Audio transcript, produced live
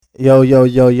Yo,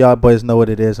 y'all boys know what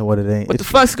it is and what it ain't. What the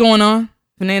fuck's going on?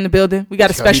 Vinay in the building. We got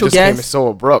a special guest. It's so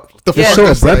abrupt. What the Yeah. fuck? So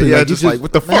is that? abrupt. Yeah, Like, just you like,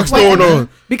 what the just- fuck's Wait, going on?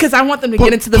 Because I want them to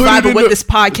get into the Put it vibe in of what the- this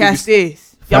podcast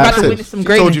is. Y'all about to witness some She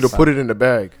told greatness. you to put it in the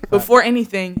bag. Before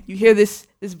anything, you hear this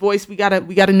voice. We got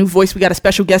a new voice. We got a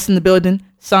special guest in the building.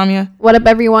 Samya, What up,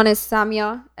 everyone? It's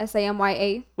Samya,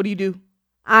 Samya. what do you do?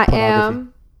 I Pornography.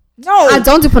 am. No, I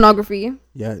don't do pornography.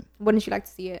 Yeah. Wouldn't you like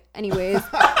to see it? Anyways, Y'all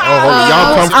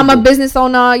comfortable. I'm a business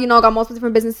owner. Got multiple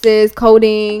different businesses,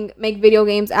 coding, make video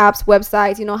games, apps,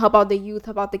 websites. Help out the youth,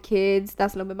 help out the kids.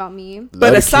 That's a little bit about me. But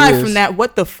Love aside kids. from that,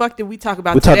 what the fuck did we talk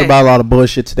about We today? talked about a lot of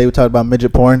bullshit today. We talked about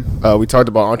midget porn. We talked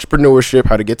about entrepreneurship,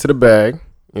 how to get to the bag.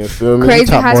 You feel me? Crazy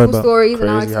talk high more school about stories and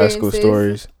our Crazy high school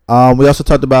experiences. stories. We also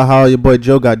talked about how your boy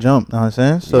Joe got jumped. Know what I'm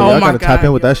saying? So Oh y'all my gotta tap God,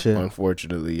 in with yo. that shit.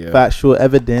 Unfortunately, yeah. Factual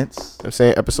evidence. I'm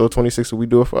saying episode 26, we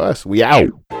do it for us. We out. As you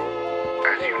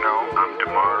know, I'm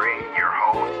Damari, your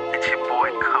host. It's your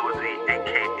boy Cozy,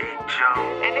 aka Joe,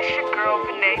 And it's your girl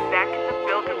Vinay back in the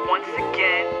building once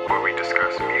again. where we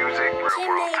discuss music, real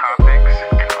world topics,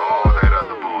 and all that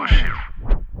other bullshit.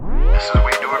 This is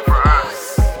We Do It For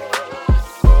Us.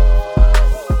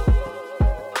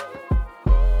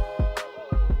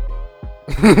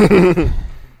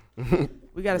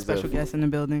 We got a special guest in the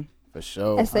building. For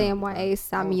sure. Samya,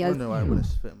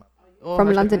 Samya Oh, from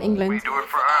my London, God. We England. Do It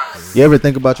For Us. You ever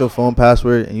think about your phone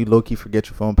password and you low key forget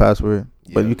your phone password,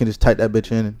 but Yeah. you can just type that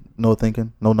bitch in, and no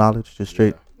thinking, no knowledge, just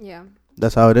straight. Yeah.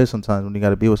 That's how it is sometimes when you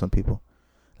gotta be with some people.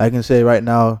 I can say right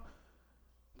now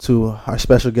to our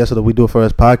special guest of the We Do It For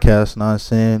Us podcast, know what I'm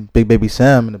saying, Big Baby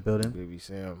Sam in the building. Baby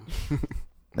Sam.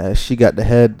 She got the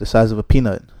head the size of a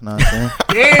peanut. Know what I'm saying?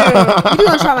 Damn. You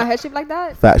gonna try my head shape like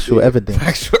that? Factual evidence.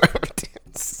 Actual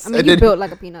evidence. I mean, you built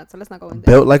like a peanut, so let's not go in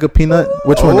there. Built like a peanut.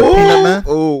 Which one, the peanut man?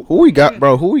 Oh, who we got,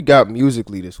 bro? Who we got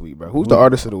musically this week, bro? Who's the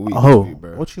artist of the week? Oh, this week,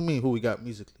 bro? what you mean? Who we got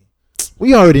musically?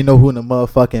 We already know who in the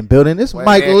motherfucking building. It's Wait,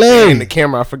 Mike and Larry. the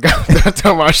camera, I forgot that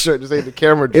time my shirt. This ain't the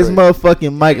camera. It's joint.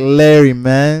 motherfucking Mike Larry,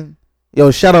 man.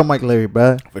 Yo, shout out Mike Larry,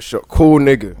 bruh. For sure. Cool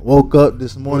nigga. Woke up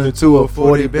this morning to a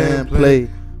 40 band play.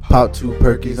 Pop 2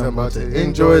 perkies, I'm about to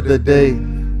enjoy the day.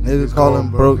 Niggas call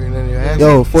him broke.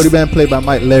 Yo, 40 band play by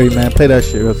Mike Larry, man. Play that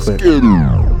shit real quick.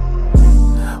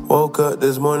 Woke up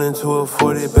this morning to a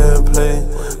 40 band play.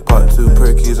 Pop 2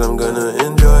 perkies, I'm gonna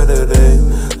enjoy the day.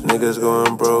 Niggas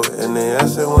going broke and they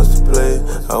asking what's to play.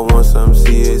 I want some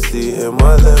CAC in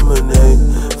my lemonade.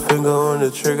 Finger on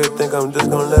the trigger, think I'm just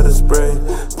gonna let it spray.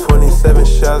 27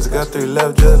 shots, got 3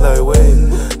 left just like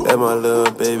Wade. That my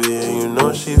little baby and you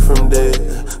know she from day.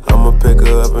 I'ma pick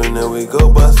her up and then we go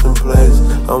bust some plays.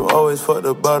 I'm always fucked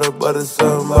about her, but it's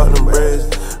something about them braids.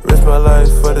 Risk my life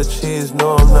for the cheese,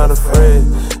 no I'm not afraid.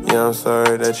 Yeah, I'm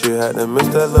sorry that you had to miss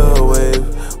that little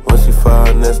wave. Once you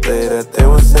filed next day, that thing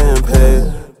was saying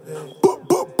paid.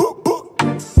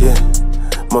 Yeah,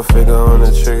 my finger on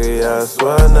the trigger, yeah, I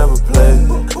swear I never play.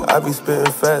 I be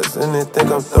spitting facts and they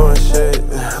think I'm throwing shade.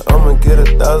 I'ma get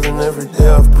 1,000 every day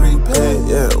off prepaid.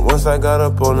 Yeah, once I got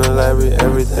up on the library,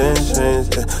 everything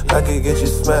changed. Yeah, I could get you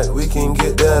smacked, we can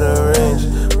get that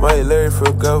arranged. Mike Larry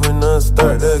for governor,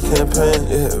 start the campaign.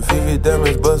 Yeah, VV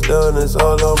damage bust down, it's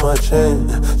all on my chain.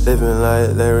 Living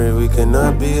like Larry, we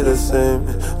cannot be the same.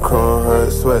 Chrome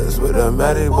heart sweats with a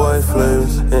matty boy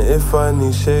flames. And if I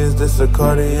need shades, this a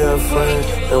Cartier frame.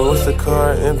 And once the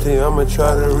car empty, I'ma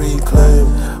try to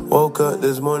reclaim. Woke up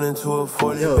this morning to a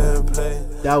 40 band play.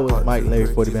 That was Mike Larry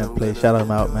 40 band play. Shout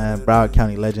him out, man. Broward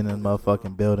County legend in the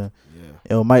motherfucking building.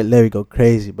 Yo, Mike Larry go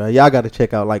crazy, bro. Y'all gotta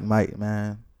check out Like Mike,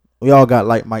 man. We all got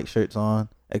Like Mike shirts on,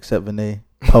 except Vinay,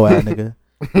 po ass nigga.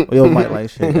 We all Mike like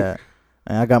shit that.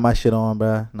 And I got my shit on,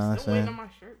 bro. Know what I'm saying?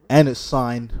 And it's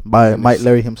signed by Mike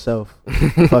Larry himself.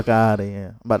 Fuck out of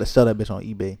here. I'm about to sell that bitch on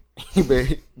eBay. You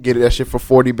better get that shit for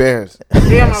 40 bands.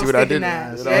 Damn, See what I did?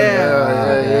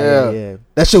 that. Yeah.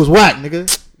 That shit was whack,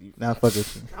 nigga. Nah, fuck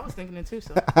with you. I was thinking it too,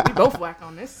 so we both whack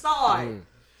on this side.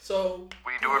 So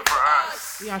We Do It For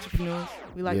Us. we entrepreneurs.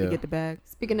 We like to Yeah. get the bag.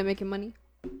 Speaking of making money,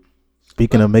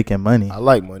 Speaking of making money, I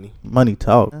like money. money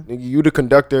talk. Nigga, you the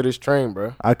conductor of this train,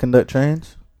 bro. I conduct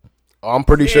trains. Oh, I'm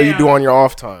pretty sure you do on your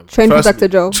off time. train Trust conductor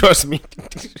me. Joe. Trust me.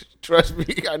 Trust me.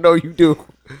 I know you do.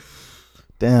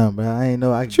 Damn, bro. I ain't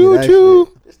know I could Choo do that choo.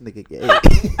 shit. This nigga gay.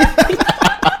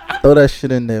 Throw that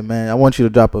shit in there, man. I want you to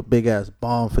drop a big ass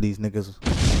bomb for these niggas.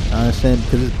 Know what I'm saying?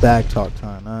 Because it's bag talk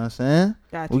time. Know what I'm saying?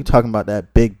 Gotcha. We talking about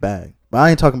that big bag. But I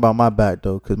ain't talking about my bag,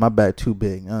 though, because my bag too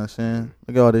big. You know what I'm saying?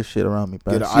 Look at all this shit around me,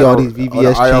 bro. Yeah, See all these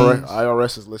VVS chains?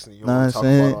 IRS is listening. You Know what want I'm to talk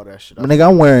saying? about all that shit. But nigga,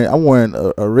 I'm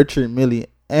wearing a Richard Mille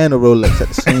and a Rolex at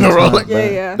the same time. Rolex. bro.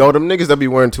 Yeah. No, them niggas that be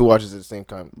wearing 2 watches at the same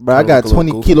time. Bro, I got Look a little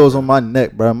 20 goofy, kilos bro. on my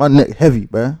neck, bro. My neck heavy,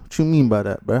 bro. What you mean by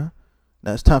that, bro?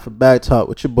 Now it's time for Bag Talk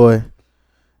with your boy,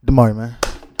 Damari, man.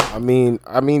 I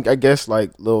mean, I guess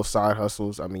like little side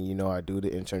hustles. I mean, you know, I do the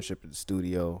internship at the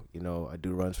studio. You know, I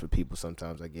do runs for people.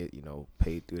 Sometimes I get, you know,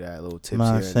 paid through that, little tips.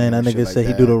 Man, here saying and that there, nigga shit say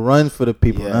like he do the that. runs for the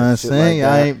people. Yeah, You know what I'm shit saying?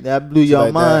 like That blew Shit your like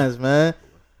that. minds, man.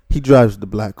 He drives the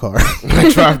black car.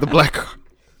 I drive the black car.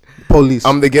 Police.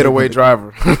 I'm the getaway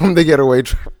driver. I'm the getaway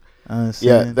driver. Yeah,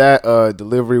 Yeah, that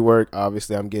delivery work.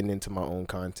 Obviously, I'm getting into my own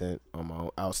content on my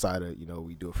own, outside of, you know,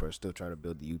 we do it first. Still trying to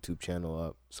build the YouTube channel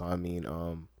up. So I mean,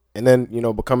 and then, you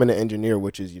know, becoming an engineer,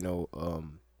 which is, you know,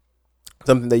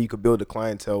 something that you could build a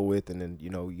clientele with, and then, you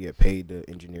know, you get paid to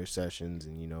engineer sessions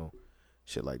and, you know,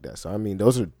 shit like that. So I mean,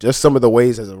 those are just some of the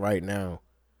ways as of right now,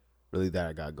 really, that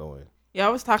I got going. Yeah, I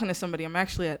was talking to somebody. I'm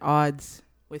actually at odds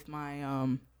with my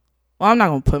well, I'm not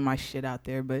gonna put my shit out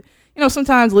there, but you know,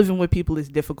 sometimes living with people is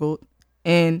difficult,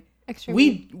 and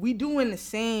Extremely. we doing the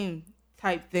same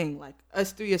type thing, like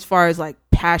us three, as far as like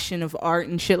passion of art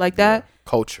and shit like that.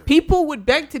 Culture. People would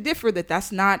beg to differ that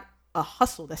that's not a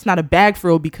hustle, that's not a bag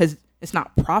throw, because it's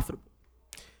not profitable.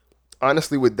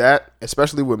 Honestly, with that,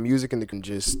 especially with music and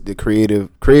the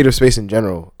creative space in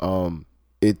general,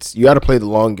 it's, you got to play the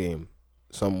long game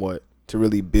somewhat to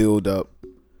really build up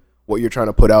what you're trying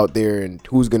to put out there and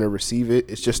who's going to receive it.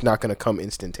 It's just not going to come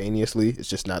instantaneously. It's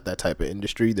just not that type of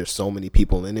industry. There's so many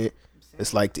people in it.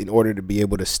 It's like, in order to be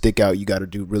able to stick out, you got to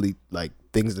do really like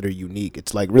things that are unique.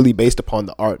 It's like really based upon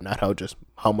the art, not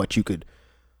how much you could,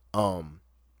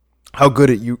 how good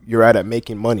you're at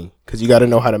making money. Because you got to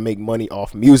know how to make money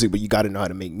off music, but you got to know how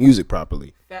to make music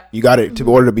properly. You got to, in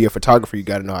order to be a photographer, you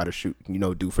got to know how to shoot, you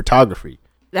know, do photography.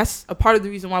 That's a part of the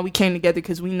reason why we came together,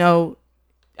 because we know,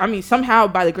 I mean, somehow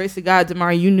by the grace of God,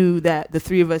 Damari, you knew that the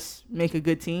three of us make a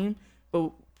good team.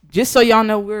 But just so y'all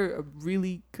know, we're a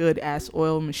really good ass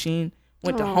oil machine.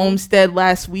 Went to Homestead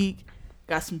last week,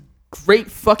 got some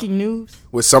great fucking news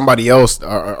With somebody else,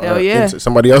 Hell yeah.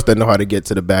 somebody else that know how to get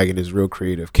to the bag and is real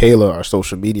creative. Kayla, our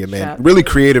social media man, Shout- really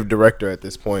creative director at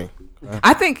this point.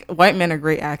 I think white men are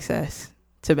great access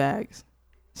to bags.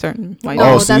 Certain white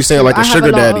Oh, men. so you that's saying true. like a I have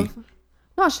sugar lot daddy?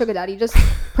 Not sugar daddy, just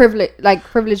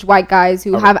privileged white guys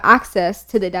who have access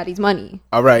to the daddy's money.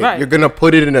 All right, Right. you're gonna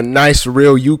put it in a nice,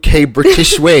 real UK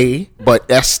British way, but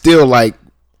that's still like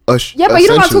Yeah, but you don't want to talk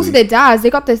to essentially, their dads. They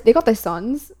got their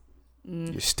sons.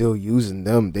 you're still using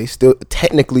them. They still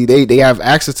technically they have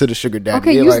access to the sugar daddy.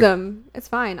 Okay, They're use like, them. It's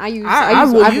fine. I use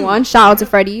will everyone. Shout out to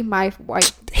Freddie, my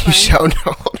white. You friend. shouting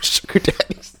out all the sugar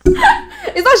daddies.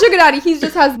 It's not sugar daddy. He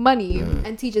just has money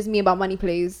and teaches me about money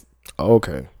plays.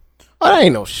 Okay. Oh, that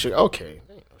ain't no sugar. Okay.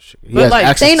 That ain't no sugar. He But, has like,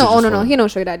 access They to know. Oh this no, no, phone. he no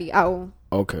sugar daddy at all.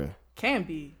 Okay. Can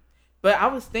be. But I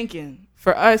was thinking,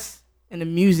 for us in the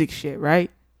music shit, right?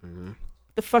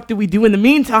 The fuck did we do in the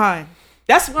meantime?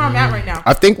 That's where I'm at right now.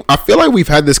 I feel like we've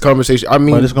had this conversation. I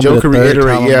mean, But it's gonna Joe be the can third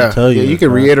reiterate. time I'm Yeah, gonna tell you you this, can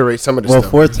bro. reiterate some of the Well,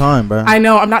 stuff. fourth time, bro. I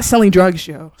know I'm not selling drugs,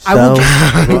 yo. I will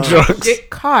get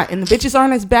caught, and the bitches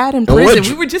aren't as bad in And what prison.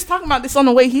 dr- We were just talking about this on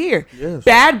the way here. Yes.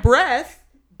 Bad breath,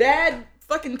 bad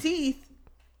fucking teeth.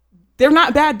 They're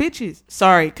not bad bitches.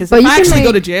 Sorry, because But if you I can actually go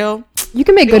make- to jail, You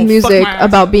can make They good gonna fuck music my ass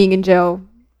about up. being in jail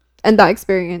and that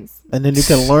experience. And then you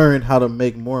can learn how to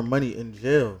make more money in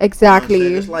jail. Exactly. You know what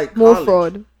I'm saying? It's like More college.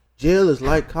 fraud. Jail is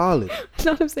like college. That's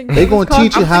what I'm saying. They gonna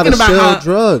teach you I'm how to thinking about sell how-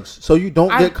 drugs, so you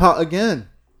don't I- get caught again.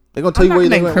 They're gonna tell I'm you not where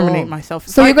gonna they went incriminate wrong. myself.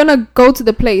 So you're gonna go to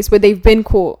the place where they've been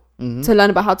caught Mhm. to learn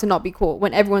about how to not be caught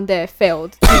when everyone there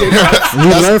failed. You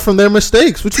learn from their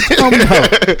mistakes. What you talking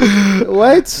about?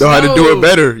 What? Know how to do No. it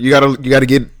better. You gotta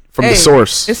get from the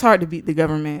source. It's hard to beat the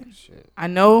government. I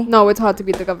know, No, it's hard to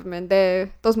beat the government. They're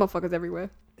those motherfuckers everywhere.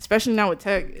 especially now with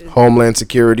tech. Homeland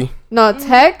Security. No,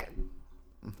 tech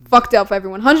fucked it up for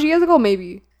everyone. 100 years ago,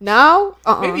 maybe. Now,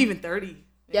 Maybe even 30.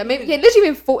 Yeah, maybe. Yeah,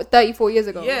 literally been 34 years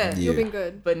ago. Yeah. You've Yeah. been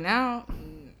good. But now,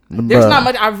 there's Bruh. not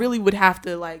much. I really would have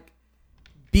to like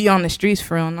be on the streets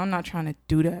for real, and I'm not trying to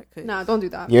do that. Nah, don't do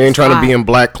that. You ain't trying to be Fine. in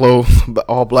black clothes, but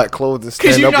all black clothes and 'Cause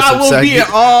stand you up know with I some will be saggy, in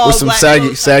all with some black saggy,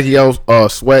 clothes. saggy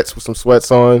sweats with some sweats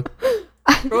on.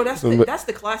 Bro, that's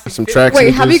the classic. Some fit. track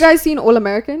Wait, have you sneakers. guys seen All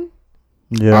American?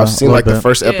 Yeah, I've seen a like the little bit.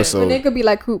 first Yeah. The episode. nigga be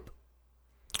like Coop.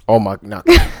 Oh my, not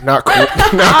cool, not Why?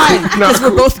 cool, Because we're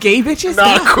both gay bitches.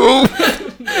 not cool.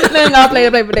 No, play.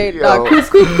 Yo. No,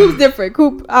 Coop's different.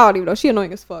 Coop, I don't even know. She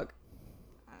annoying as fuck.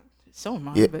 So am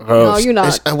I. Yeah, but No, you're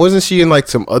not. Wasn't she in like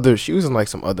some other? She was in like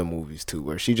some other movies too,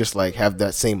 where she just like have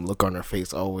that same look on her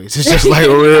face always. It's just like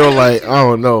real, like I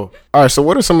don't know. All right, so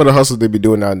what are some of the hustles they be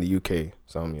doing out in the UK?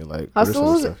 Some you like what are some of the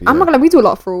Hustles? stuff, I'm not gonna lie, we do a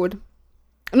lot of fraud.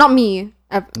 Not me.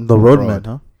 The roadman,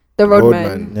 huh? The Roadmen.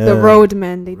 roadmen. Yeah. The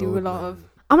roadmen. They do a Roadmen. lot of.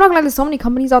 I'm not gonna lie, there's so many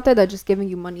companies out there that are just giving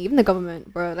you money. Even the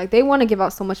government, bro. Like they want to give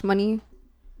out so much money.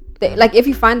 like if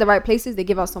you find the right places, they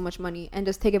give out so much money, and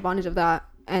just take advantage of that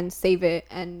and save it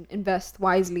and invest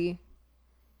wisely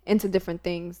into different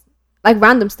things, like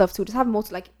random stuff too. Just have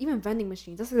most, like even vending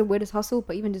machines. That's the weirdest hustle,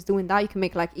 but even just doing that, you can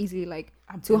make like easily like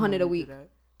 200 a week,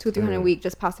 200-300 a week,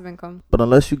 just passive income. But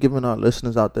unless you're giving our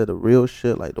listeners out there the real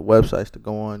shit, like the websites to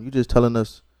go on, you just telling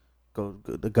us go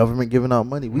the government giving out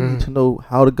money. We need to know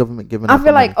how the government giving out. I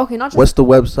feel like money. Okay, not just what's the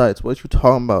websites? What you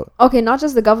talking about? Okay, not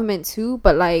just the government too,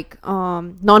 but like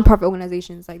non-profit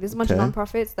organizations. Like there's a bunch of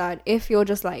non-profits that if you're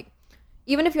just like,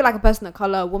 even if you're like a person of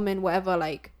color, a woman, whatever,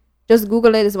 like just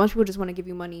Google it. There's a bunch of people just want to give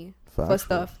you money for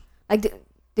stuff. Like didn't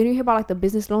you hear about like the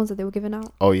business loans that they were giving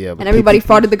out? Oh yeah, and everybody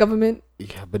frauded the government.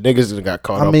 Yeah, but niggas got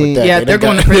caught up with that. Yeah, they're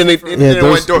going to prison.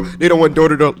 They don't want door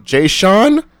to door. Jay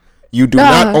Sean, you do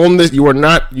not own this. You are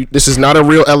not. This is not a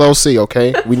real LLC.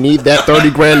 Okay, we need that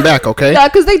 30 grand back. Okay. Yeah,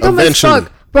 because they dumb as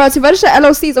fuck. Bro, to register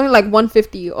LLC is only like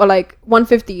 150 or like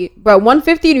 150. Bro,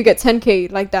 150 and you get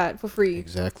 10K like that for free.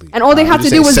 Exactly. And all they have to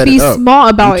do was be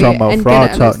smart about it. Talking about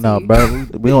fraud talk now, bro.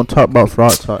 We don't talk about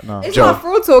fraud talk now. It's not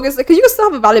fraud talk. It's like, cause you can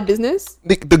still have a valid business.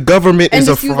 The government is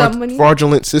a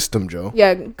fraudulent system, Joe.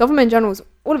 Yeah, government in general is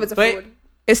all of it's a fraud.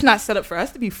 It's not set up for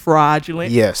us to be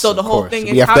fraudulent. Yes. So the whole thing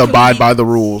is we have to abide by the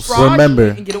rules.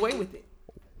 Remember, and get away with it.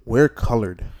 We're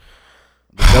colored.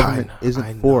 The government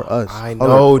isn't for us. I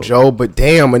know, Joe, but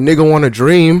damn, a nigga want to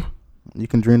dream. You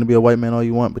can dream to be a white man all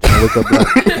you want, but you wake up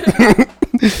black.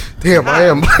 Damn, I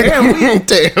am.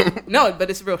 Damn. No, but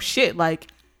it's real shit. Like,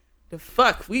 the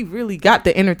fuck, we really got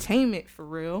the entertainment for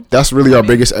real. That's really our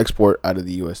biggest export out of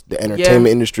the U.S., the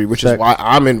entertainment industry, which is why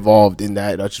I'm involved in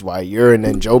that. That's why you're, and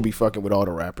then Joe be fucking with all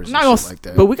the rappers and shit like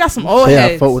that. But we got some old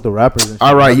heads. I fuck with the rappers and shit.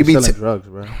 All right, you be selling drugs,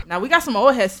 bro. Now we got some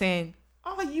old heads saying,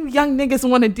 all you young niggas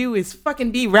want to do is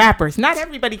fucking be rappers. Not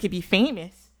everybody could be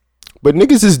famous. But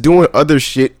niggas is doing other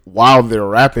shit while they're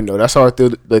rapping, though. That's how I feel.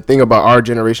 The thing about our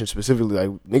generation specifically, like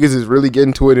niggas is really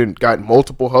getting to it and got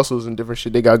multiple hustles and different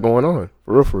shit they got going on.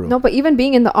 For real, for real. No, but even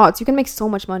being in the arts, you can make so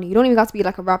much money. You don't even have to be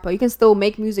like a rapper. You can still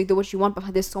make music, do what you want,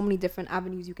 but there's so many different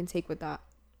avenues you can take with that.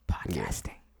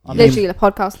 Podcasting. Literally, like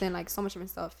podcasting, like so much different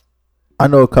stuff. I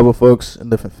know a couple folks in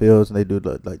different fields and they do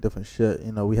like different shit.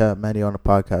 You know, we had Manny on the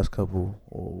podcast a couple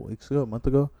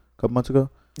months ago.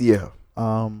 Yeah.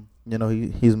 You know,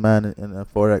 he's a man in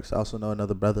Forex. I also know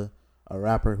another brother, a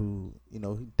rapper who, you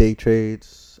know, he day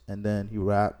trades and then he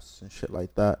raps and shit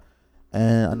like that.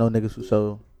 And I know niggas who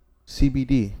sell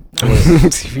CBD.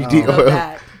 CBD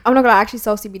oil. I'm not gonna actually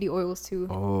sell CBD oils too.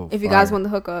 Oh, if you guys want the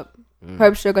hookup,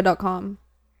 herbsugar.com.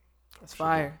 That's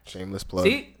fire. Shameless plug.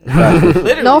 See?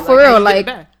 No, for real. Like,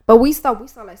 but we sell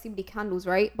like CBD candles,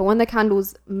 right? But when the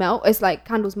candles melt, it turns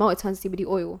CBD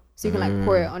oil. So you can like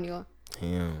pour it on your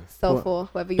self or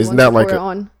whoever you want to pour it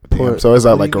on. So is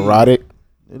that like erotic?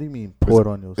 What do you mean pour it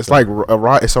on yourself? It's like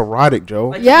it's erotic,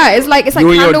 Joe. Yeah, it's like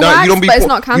candle wax, but it's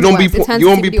not candle wax. You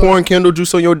don't be pouring candle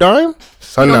juice on your dime?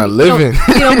 Son, not living.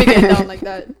 You don't be getting down like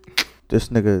that. This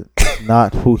nigga is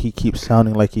not who he keeps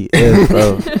sounding like he is,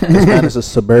 bro. This man is a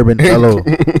suburban fellow.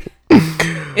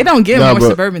 It don't get more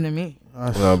suburban than me.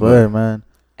 I swear, man.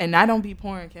 And I don't be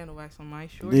pouring candle wax on my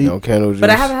shorts. No candle juice. But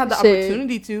I haven't had the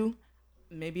opportunity to.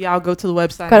 Maybe I'll go to the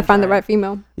website. Gotta find the right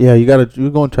female. Yeah, you're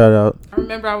gonna try it out. I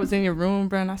remember I was in your room,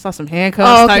 bro, and I saw some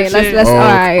handcuffs. Okay, let's all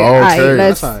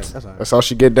right. That's how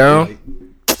she get down.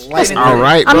 All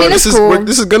right, bro. I mean,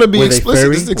 this is gonna be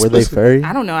explicit. Were they fairy?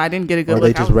 I don't know. I didn't get a good look.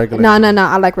 look. They just regular? No.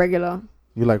 I like regular.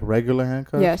 You like regular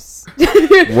handcuffs? Yes.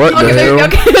 What the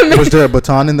hell? Was there a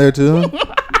baton in there too?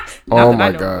 Oh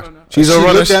my god. She's a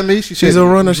runner. Looked at me. She's a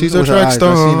runner. She's a track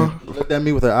star. She looked at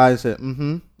me with her eyes and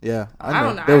said, yeah, I know.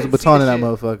 don't know. There was a baton in that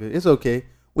motherfucker. It's okay.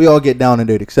 We all get down and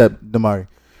dirty except Damari.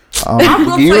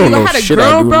 You don't know shit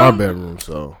I do in my bedroom,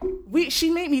 so.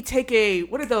 She made me take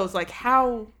what are those, like,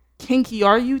 how kinky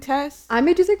are you test? I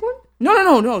made you take one? No.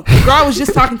 The girl I was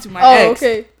just talking to, my ex.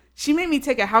 Okay. She made me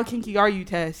take a how kinky are you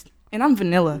test, and I'm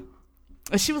vanilla.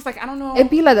 And she was like, I don't know.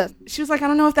 It'd be like that. She was like, I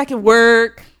don't know if that could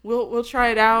work. We'll try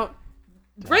it out.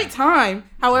 Great time.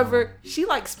 However, she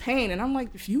likes pain, and I'm like,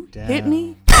 if you hit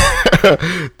me,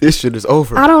 this shit is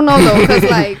over. I don't know though, cause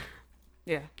like,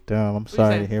 yeah. Damn, I'm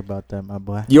sorry to hear about that, my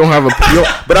boy. You don't have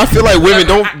but I feel like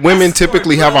women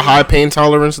typically have a high pain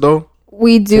tolerance though.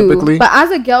 We do, typically. But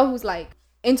as a girl who's like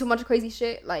into much crazy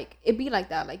shit, like it be like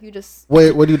that. Like you just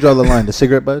wait. Where do you draw the line? The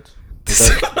cigarette butts?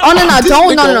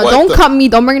 Don't cut me.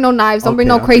 Don't bring no knives. Don't bring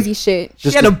no crazy shit.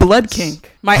 She had a blood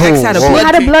kink. My ex had a blood kink. She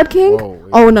had a blood kink?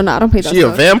 Oh no, I don't play that. She a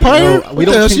vampire?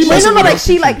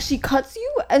 She cuts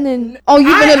you and then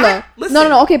you vanilla.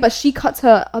 No, okay, but she cuts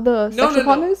her other sexual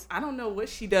partners. I don't know what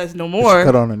she does no more. She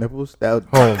cut on her nipples. That's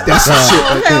some shit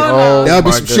right there. That would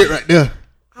be some shit right there.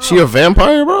 She a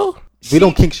vampire, bro? We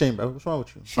don't kink shame, bro. What's wrong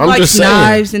with you? She I'm likes just saying.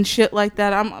 knives and shit like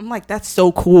that. I'm like, that's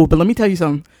so cool. But let me tell you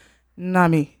something.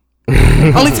 Not me.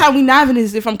 Only time we kniving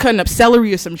is if I'm cutting up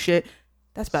celery or some shit.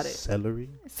 That's about it. Celery.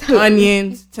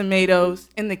 Onions, tomatoes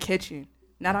in the kitchen,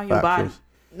 not on your body. Factors.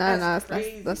 No, That's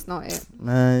crazy. that's not it.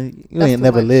 Man, you That's ain't too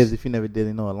never much. lived if you never did,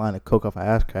 a line of coke off an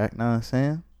ass crack. Know what I'm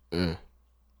saying?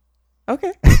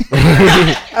 Okay.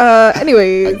 I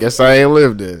Anyways, guess I ain't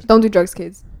lived it. don't do drugs,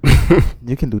 kids.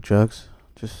 You can do drugs.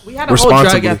 Just We had a whole drug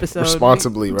Responsibly. episode.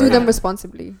 Responsibly, right? Do them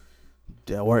responsibly.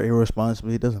 or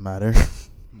irresponsibly. It doesn't matter.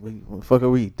 What the fuck are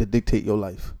we to dictate your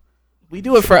life? We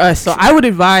do it for us. So I would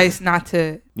advise not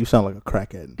to. You sound like a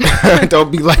crackhead. Don't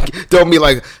be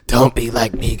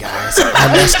like me, guys.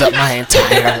 I messed up my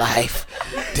entire life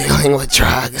dealing with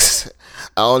drugs.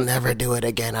 I'll never do it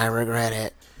again. I regret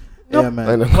it. Yeah,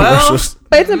 man. Like the Well- commercials.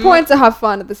 But it's important to have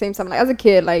fun at the same time. Like as a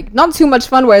kid, like not too much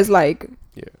fun where it's like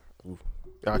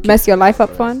I keep- mess your life up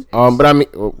fun. But I mean,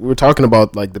 we're talking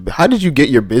about like how did you get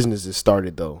your businesses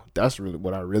started though? That's really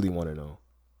what I really want to know.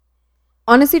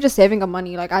 Honestly, just saving up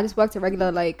money. Like I just worked a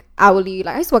regular like hourly.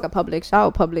 Like I used to work at Publix. Shout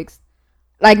out Publix.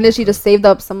 Like literally just saved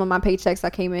up some of my paychecks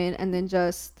that came in and then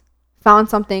just found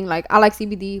something. Like I like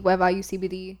CBD. Wherever I use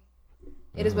CBD,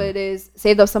 it is what it is.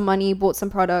 Saved up some money, bought some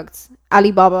products.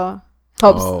 Alibaba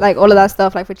helps like all of that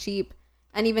stuff like for cheap.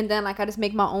 And even then, like I just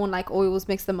make my own like oils,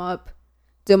 mix them up,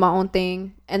 do my own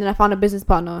thing. And then I found a business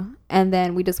partner, and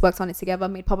then we just worked on it together.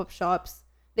 Made pop-up shops.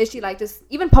 Literally like just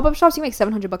even pop-up shops, you make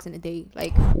 $700 in a day.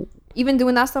 Like even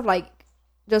doing that stuff, like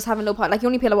just having low part, like you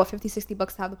only pay like what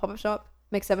 $50-$60 to have the pop-up shop,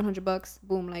 make $700,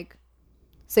 boom, like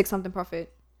 6 something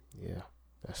profit. Yeah,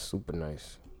 that's super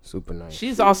nice. Super nice.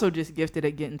 She's also just gifted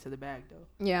at getting to the bag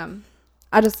though. Yeah,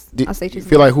 I say Do you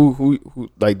feel like who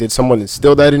like did someone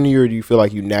instill that in you, or do you feel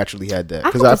like you naturally had that? I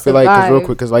Because had I to feel like, cause real survive.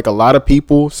 quick, because like a lot of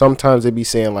people sometimes they be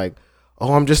saying like,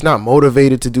 oh, I'm just not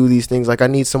motivated to do these things. Like I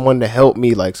need someone to help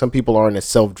me. Like some people aren't as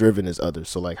self-driven as others.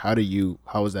 So like, how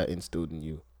is that instilled in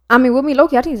you? I mean, with me,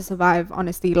 low-key, I need to survive,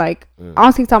 honestly. Like, I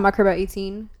was kicked out of my crib at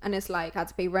 18, and it's like, I had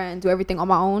to pay rent and do everything on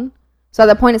my own. So at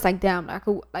that point, it's like, damn,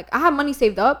 like, I have money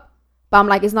saved up, but I'm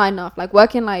like, it's not enough. Like,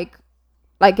 working, like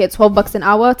get $12 an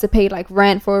hour to pay, like,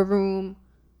 rent for a room,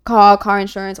 car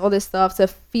insurance, all this stuff, to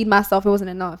feed myself, it wasn't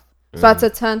enough. So I had to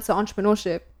turn to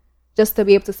entrepreneurship just to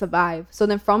be able to survive. So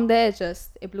then from there,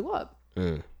 it blew up,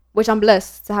 which I'm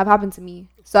blessed to have happened to me.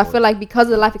 So I feel like because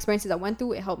of the life experiences I went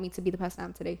through, it helped me to be the person I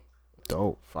am today.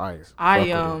 Dope, fire. I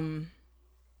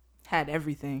had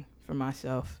everything for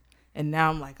myself, and now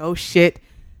I'm like, oh shit,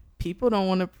 people don't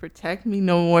want to protect me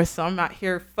no more, so I'm out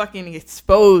here fucking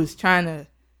exposed, trying to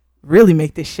really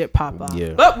make this shit pop off.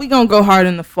 Yeah. But we gonna go hard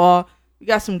in the fall. We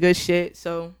got some good shit,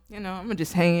 so I'm gonna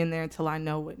just hang in there until I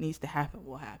know what needs to happen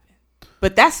will happen.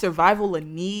 But that survival of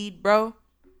need, bro,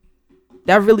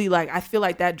 that really I feel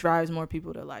like that drives more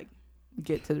people to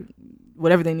get to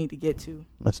whatever they need to get to.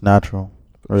 That's natural,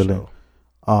 really. Sure.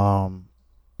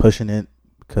 Pushing it,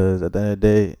 because at the end of the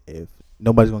day, if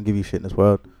nobody's gonna give you shit in this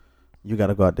world, you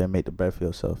gotta go out there and make the bread for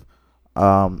yourself.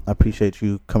 I appreciate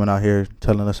you coming out here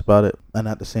telling us about it, and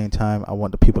at the same time, I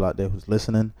want the people out there who's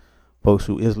listening, folks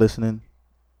who is listening.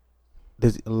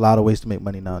 There's a lot of ways to make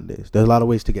money nowadays. There's a lot of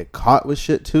ways to get caught with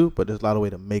shit too, but there's a lot of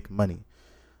ways to make money.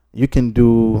 You can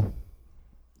do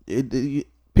it.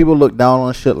 People look down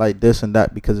on shit like this and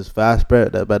that because it's fast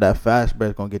bread, but that fast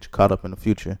bread is gonna get you caught up in the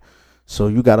future. So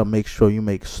you gotta make sure you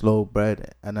make slow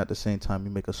bread, and at the same time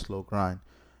you make a slow grind.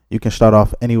 You can start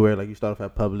off anywhere, like you start off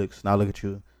at Publix. Now look at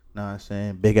you. Know what I'm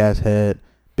saying? Big ass head,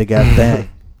 big ass bank.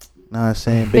 Know what I'm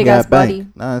saying? Big ass body.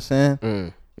 bank. Know what I'm saying?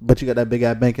 Mm. But you got that big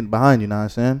ass bank in behind you. Know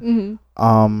what I'm saying?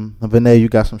 Mm-hmm. Vinay, you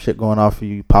got some shit going off for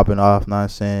you, popping off. Know what I'm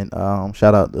saying?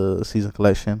 Shout out the Season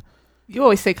Collection. You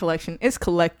always say collection. It's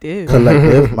collective.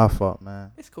 Collective. My fault,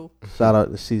 man. It's cool. Shout out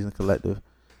the Season Collective.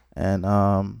 And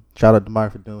shout out to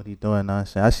Mark for doing what he's doing. Know what I'm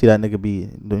saying? I see that nigga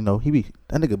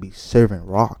that nigga be serving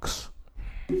rocks.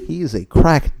 He is a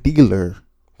crack dealer.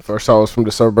 First I was from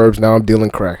the suburbs, now I'm dealing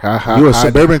crack. You a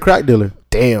suburban crack dealer.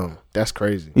 Damn, that's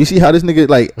crazy. You see how this nigga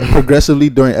progressively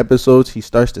during episodes he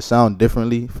starts to sound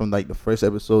differently from the first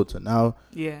episode to now.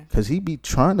 Yeah. Cause he be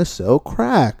trying to sell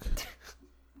crack.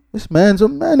 This man's a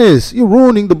menace. You're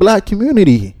ruining the black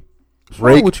community. What's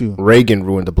wrong with you? Reagan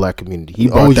ruined the black community. He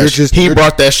Oh, brought you're that. He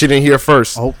brought that shit in here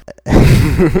first. Oh.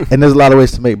 And there's a lot of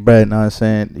ways to make bread. Know what I'm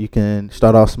saying? You can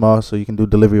start off small, so you can do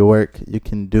delivery work. You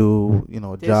can do a Did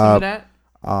some of job. that?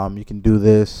 You can do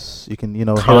this. You can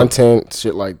Content,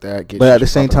 shit like that. But at the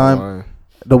same time,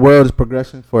 the world is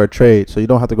progressing for a trade, so you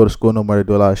don't have to go to school no more to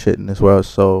do a lot of shit in this world.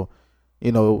 So,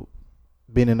 being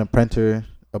an apprentice,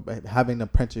 having an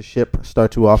apprenticeship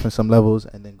start you off in some levels,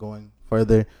 and then going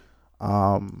further.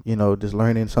 Just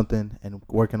learning something and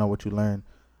working on what you learn.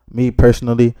 Me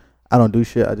personally, I don't do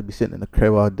shit. I just be sitting in the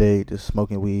crib all day, just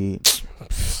smoking weed,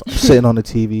 sitting on the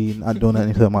TV, not doing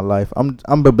anything in my life. I'm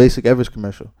a basic Everest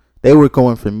commercial. They were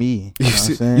going for me. You know what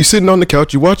I'm saying? You sitting on the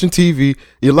couch, you watching TV,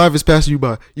 your life is passing you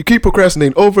by. You keep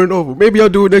procrastinating over and over. Maybe I'll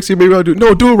do it next year, maybe I'll do it.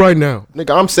 No, do it right now.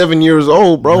 Nigga, I'm 7 years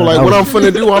old, bro. Man, what I'm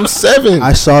finna do, I'm 7.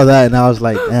 I saw that and I was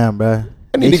like, damn, bro.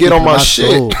 I need to get on my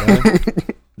shit.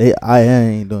 I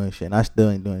ain't doing shit. And I still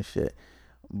ain't doing shit.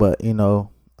 But, there's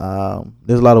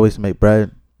a lot of ways to make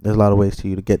bread. There's a lot of ways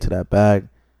to get to that bag.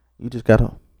 You just got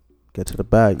to get to the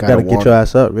bag. You got to get your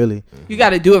ass up, really. You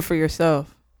got to do it for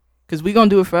yourself. Because we going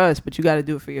to do it for us, but you got to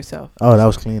do it for yourself. Oh, that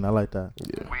was clean. I like that. We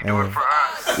do it for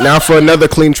us. Now for another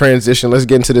clean transition, let's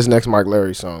get into this next Mark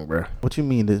Larry song, bro. What you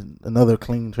mean, there's another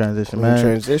clean transition, Clean man?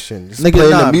 transition. Just Nigga,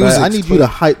 playing nah, the music. I need you to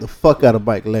hype the fuck out of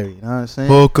Mike Larry. You know what I'm saying?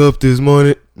 Woke up this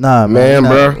morning. Nah, Man,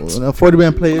 bro. bruh. 40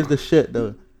 Band Play is the shit,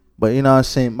 though. But, you know what I'm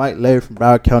saying? Mike Larry from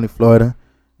Broward County, Florida.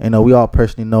 We all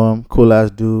personally know him. Cool ass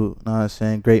dude. You know what I'm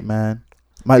saying? Great man.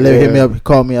 Mike Larry hit me up. He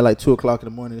called me at like 2 o'clock in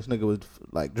the morning. This nigga was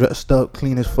like dressed up,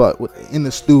 clean as fuck, in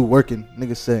the stew working.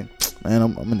 Nigga said, man,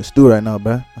 I'm in the stew right now,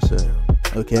 bro. I said,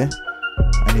 okay.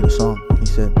 I need a song. He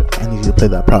said, I need you to play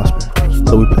that Prosper.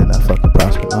 So we played that fucking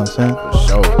Prosper. You know what I'm saying?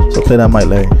 Sure. So play that Mike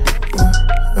Larry.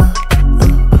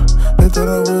 They thought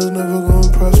I was never gonna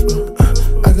prosper.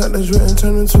 I got this written,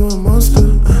 turned into a monster.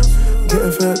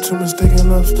 Getting fat, too mistaken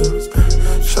lobster.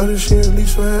 Shawty, she at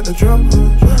least I had to drop her.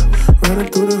 Running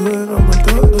through the hood, I'm a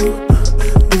doctor.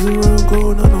 This is real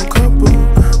gold, not no copper.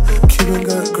 Cuban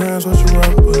got grams, watch your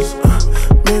rappers.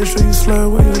 Make sure you slide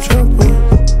with your chopper.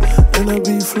 And I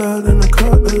be fly in the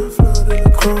cutter.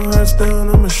 Chrome hearts down,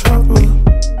 I'm a shopper.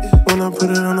 When I put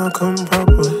it on, I come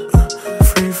proper.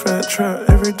 Free fat trap,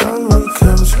 every dollar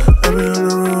counts. I be on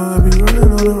the road, I be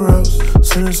running on the routes.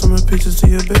 Sending some pictures to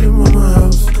your baby mama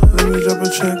house. Let me drop a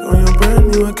check on your brand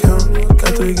new account.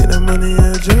 Got to get that money,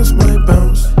 yeah, it just might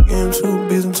bounce. Game 2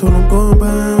 beats until I'm going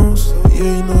bounce.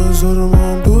 Yeah, you know it's all the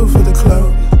wrong, do it for the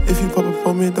clout. If you pop up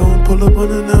on me, don't pull up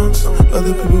unannounced.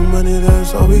 Other people money,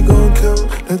 that's all we gon' count.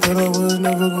 They thought I was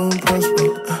never gon' prosper.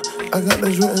 I got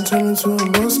this written, turned into a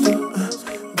monster.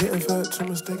 Getting fat, too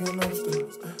mistaken lobster.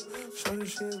 Shawty,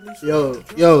 she at least. Yo.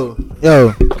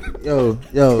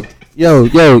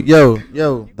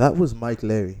 That was Mike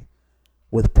Larry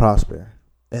with Prosper.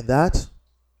 And that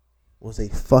was a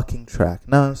fucking track.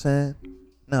 Know what I'm saying?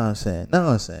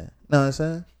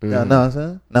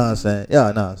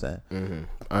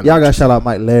 Y'all gotta shout out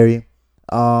Mike Larry.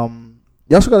 Y'all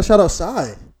also gotta shout out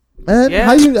Psy. Man,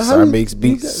 Yeah. Psy makes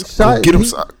beats. Go get him,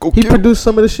 Psy. Go He get him. produced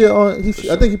some of the shit on. I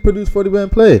think he produced 40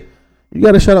 Band Play. You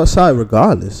gotta shout out Psy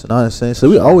regardless. You know what I'm saying? So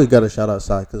we always gotta shout out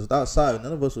Psy, because without Psy,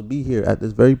 none of us would be here at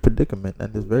this very predicament,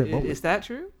 at this very moment. Is that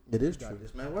true? It is true,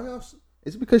 man. Why y'all?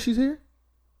 Is it because she's here?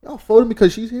 Y'all folding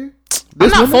because she's here? I'm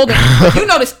This not woman? folding. You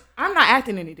notice I'm not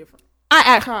acting any different. I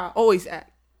act how I always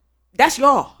act. That's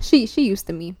y'all. She used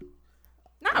to me.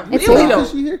 Not It's really okay. though.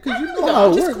 Because she here? Because you know No,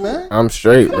 how it just works, cool. man. I'm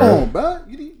straight, Come bro. on, bro.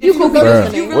 You cool people Bruh,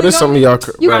 listening. what is some of y'all?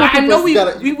 You bruh, I know You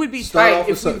gotta- we would be Start tight off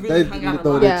with if we something. really They hung need to out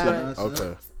throw a lot. that Yeah. to you, know what I'm saying?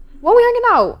 Okay. When we hanging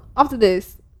out after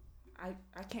this?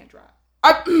 I can't drive.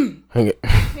 I Hang it.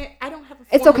 I don't have a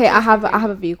It's form of okay. I have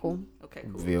transportation. a vehicle. Okay,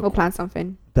 cool. We'll Vehicle. plan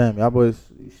something. Damn, y'all boys,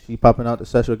 she popping out the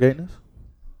sexual greatness?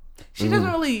 She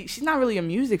doesn't really. She's not really a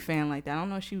music fan like that. I don't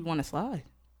know if she would want to slide.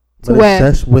 To But where?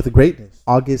 it's Sesh with Greatness.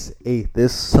 August 8th,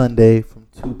 this Sunday from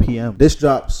 2 p.m. This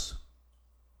drops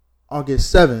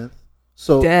August 7th.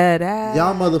 So Dead ass.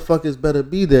 y'all motherfuckers better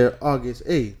be there August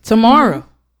 8th. Tomorrow.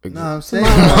 Know what I'm saying?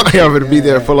 Y'all better be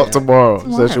there. Pull up tomorrow.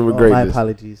 Session with Oh, my greatness.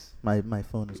 apologies. My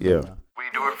phone is Yeah. going out. We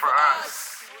do it for us.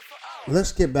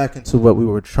 Let's get back into what we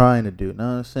were trying to do. Know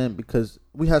what I'm saying? Because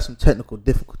we had some technical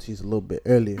difficulties a little bit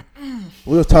earlier.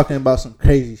 We was talking about some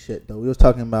crazy shit though. We was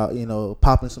talking about,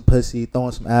 popping some pussy,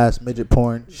 throwing some ass, midget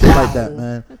porn, shit like that,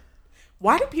 man.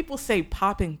 Why do people say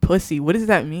popping pussy? What does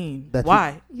that mean? That you-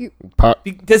 Why? Pop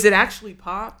Does it actually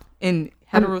pop in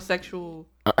heterosexual?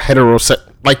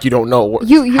 heterosexual. Like you don't know.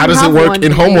 You How does it have work one,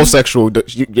 in right? homosexual? They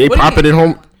What do pop you it in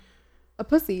home. A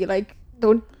pussy, like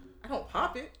don't. I don't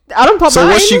pop it. I don't pop. So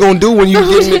what's she mine. gonna do when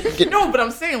you get? No, but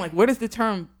I'm saying like, where does the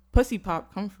term pussy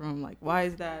pop come from? Like, why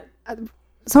is that?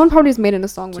 Someone probably just made it in a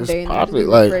song one Just day and pop just it, used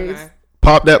the like- phrase. Okay.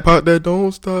 Pop that,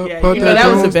 don't stop. Yeah, Pop you know that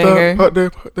was a don't stop.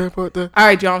 banger. Pop that. All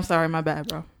right, Joe. I'm sorry. My bad,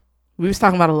 bro. We was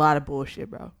talking about a lot of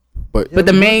bullshit, bro. But But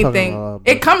the we was main talking thing, about a lot,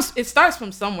 but- it starts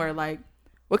from somewhere. Like,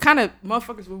 what kind of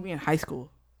motherfuckers were we in high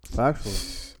school? Factual.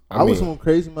 I I was mean, some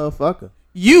crazy motherfucker.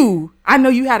 I know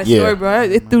you had a Yeah. story, bro.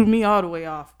 It threw me all the way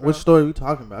off. Bro. Which story we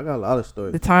talking about? I got a lot of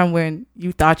stories. The time when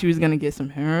you thought you was gonna get some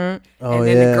hair, Oh, and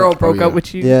then yeah. the girl broke yeah. up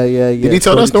with you. Yeah. Did he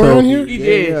tell that Shorty story told on me. here? He Yeah,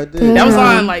 did. yeah, I did. That was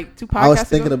Yeah. on like 2 podcasts I was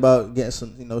thinking ago. about getting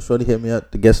some, Shorty hit me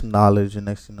up to get some knowledge, and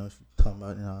next, she talking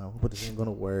about, what this ain't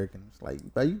gonna work, and it's like,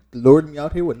 bro, you lured me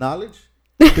out here with knowledge.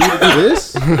 For you to do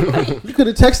this? You could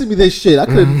have texted me this shit. I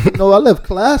could, I left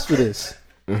class for this.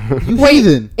 You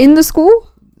heathen. In the school?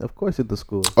 Of course, at the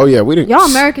school. Oh yeah, we didn't. Y'all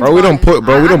Americans Bro, we don't violent. put.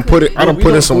 Bro, we don't put it. I don't We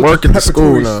put in some go to work at the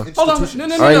school preparatory now. Hold on,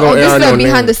 institutions. no. I ain't Oh, gonna- this I is know This is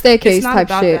behind names. the staircase it's not type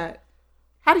about shit. that.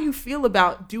 How do you feel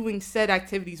about doing said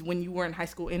activities when you were in high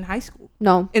school?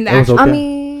 No. In the That was actual. okay. I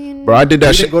mean, Bro, I did that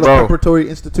You shit, didn't go to bro. preparatory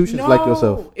institutions like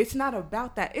yourself. It's not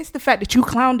about that. It's the fact that you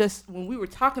clowned us when we were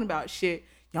talking about shit.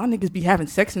 Y'all niggas be having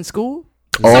sex in school.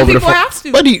 All Some over the people phone. have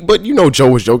to. But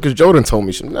Joe was joking because Joe done told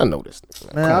me shit. I know this.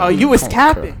 Man, Oh, I you was come on,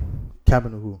 capping.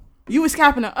 capping to who? You was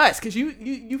capping to us because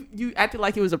you acted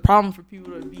like it was a problem for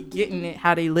people to be getting it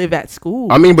how they live at school.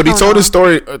 I mean, but he Oh, told no. his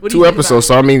story do you 2 think episodes,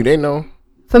 about so I mean, they know.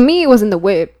 for me, it was in the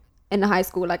whip in the high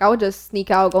school. Like I would just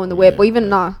sneak out, go in the whip, or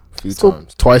even A few school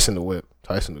times, twice in the whip,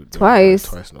 twice in the twice.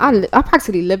 twice in the whip. I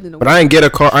practically lived in the But whip. I didn't get a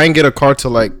car. I didn't get a car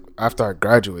till like after I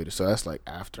graduated. So that's like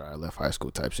after I left high school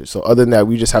type shit. So other than that,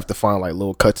 we just have to find like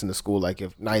little cuts in the school, like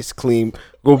if nice, clean,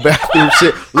 go bathroom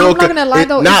shit. Little not gonna lie,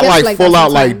 though, it not gets like like full that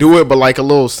out like sometimes. do it, but like a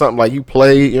little something like you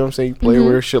play. You know what I'm saying? You play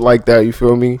weird shit like that. You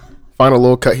feel me? Find a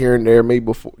little cut here and there, maybe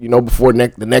before before the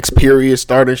next period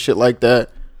started, shit like that.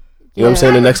 You know what I'm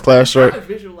saying? The next class, I'm right? trying to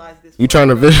visualize this. You trying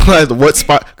to visualize the what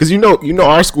spot? Because you know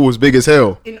our school is big as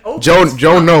hell. In open Joe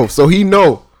spot. know, so he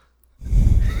know.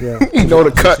 Yeah. He know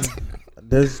the cut.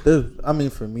 There's I mean,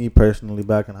 for me personally,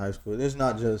 back in high school, there's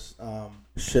not just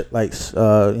shit like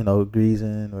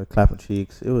greasing or clapping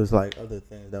cheeks. It was like other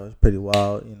things that was pretty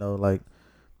wild. Like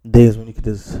days when you could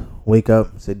just wake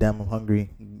up, say, "Damn, I'm hungry."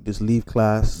 Just leave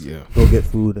class, Yeah. go get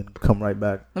food, and come right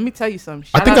back. Let me tell you something.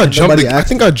 I Shout think out I to- jumped. Nobody I asked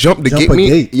think you. I jumped to Jump get a me.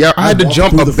 gate. Yeah, I had to walked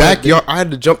jump through a the front backyard. I had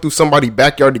to jump through somebody's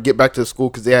backyard to get back to the school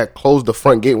because they had closed the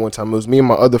front gate one time. It was me and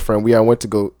my other friend. We had went to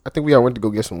go. I think we had went to go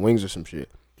get some wings or some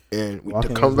shit. And we, to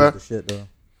Walking come was back, the shit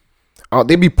though.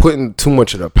 they be putting too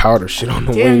much of the powder shit on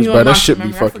the Damn, wings, you bro. That unlocked shit my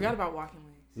be memory. I fucking. forgot about walking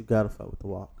wings. You gotta fuck with the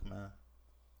walk, man.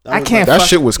 I was can't That fuck-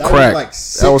 shit was that was crack. like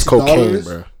That was cocaine, $6.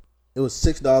 bro. It was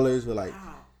 $6 with like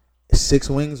 6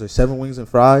 wings or 7 wings and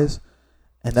fries,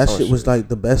 and that Oh, shit was shit. like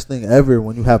the best thing ever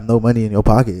when you have no money in your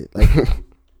pocket.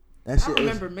 Like that I shit. Was,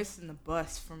 remember missing the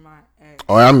bus from my ex.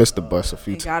 Oh, I missed the bus a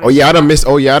few You times. gotta Oh yeah, I shut done missed.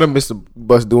 Oh yeah, I done missed the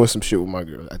bus doing some shit with my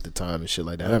girl at the time and shit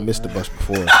like that. I done missed the bus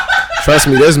before. Trust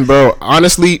me, this bro.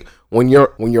 Honestly, when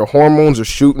your hormones are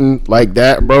shooting like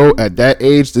that, bro, at that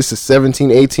age, this is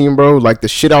 17, 18, bro. Like the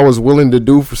shit I was willing to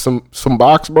do for some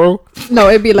box, bro. No,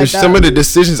 it'd be like There's that. some of the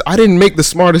decisions I didn't make the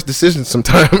smartest decisions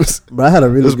sometimes. but I had a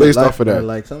really was good based life, off of that. man.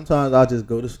 Like sometimes I'll just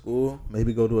go to school,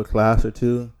 maybe go to a class or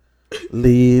two,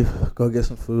 leave, go get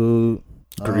some food,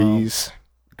 Grease.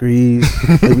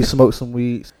 maybe smoke some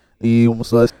weed, eat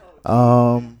almost like,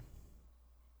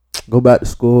 go back to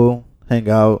school, hang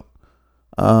out,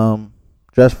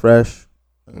 dress fresh,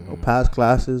 go past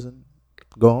classes and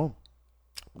go home.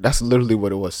 That's literally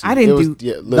what it was. I didn't It was- do-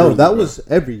 Yeah, No, literally, that bro. was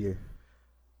every year.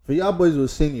 For y'all boys, it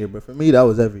was senior, but for me, that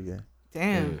was every year.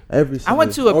 Damn. Every I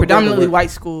went single- to a or predominantly going to work.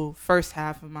 white school first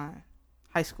half of my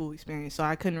high school experience, so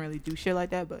I couldn't really do shit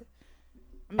like that. But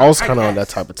mean, I was kind of on that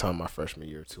guess. type of time my freshman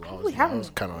year too. I Really was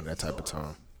haven't. kind of on that type of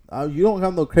time. You don't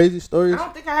have no crazy I stories?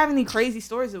 don't think I have any crazy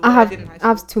stories of what I I have did in high I school.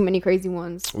 have too many crazy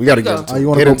ones. We gotta Go. get into, You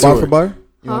want get to go into bar it. for bar?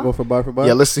 You Huh? want to go for bar for bar?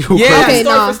 Yeah, let's see who. Yeah, crazy. Okay,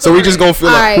 story nah. for So story. we just gonna feel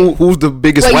like Alright. who's the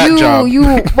biggest Wait, whack job.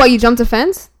 you jumped a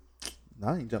fence?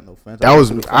 Nah, I ain't jump no fence. That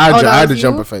was me. I that had to was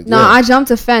jump you? a fence. No, yeah. I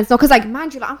jumped a fence. No, cause like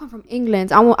mind you, like, I'm coming from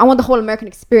England. I want the whole American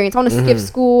experience. I want to skip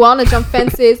school. I want to jump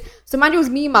fences. So mind you, it was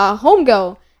me and my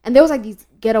homegirl, and there was like these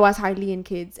ghetto ass Hylian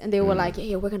kids, and they were like,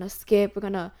 "Yeah, we're gonna skip. We're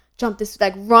gonna jump this,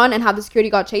 like run and have the security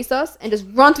guard chase us, and just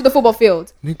run through the football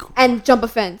field and jump a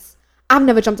fence." I've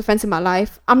never jumped a fence in my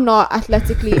life. I'm not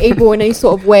athletically able in any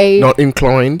sort of way. Not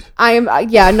inclined. I am,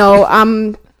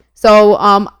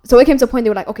 so it came to a point they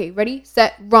were like, okay, ready,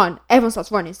 set, run. Everyone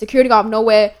starts running. Security guard out of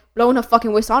nowhere, blowing her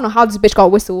fucking whistle. I don't know how this bitch got a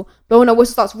whistle. Blowing her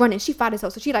whistle, starts running. She fat as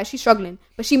hell, so she's struggling,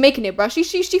 but she making it, bro. She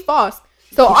fast.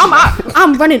 So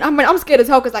I'm running. I'm scared as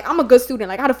hell because like I'm a good student.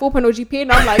 Like I had a 4.0 GPA,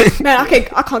 and I'm like, man, I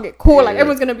can't get caught. Like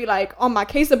everyone's gonna be like on my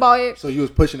case about it. So you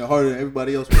was pushing it harder than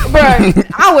everybody else. Bro,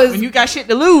 I was. When you got shit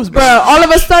to lose, bro. Bro, all of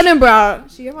a sudden, bro,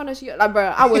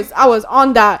 I was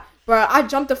on that, bro. I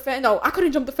jumped the fence. No, I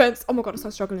couldn't jump the fence. Oh my god, I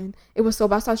started struggling. It was so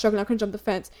bad. I started struggling. I couldn't jump the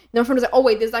fence. Then my friend was like, oh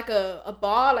wait, there's like a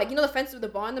bar, like you know the fence with the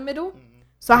bar in the middle.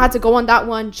 So I had to go on that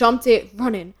one, jumped it,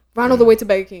 ran all the way to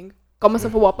Burger King, got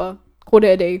myself a Whopper, called it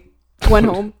a day. Went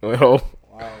home. Well,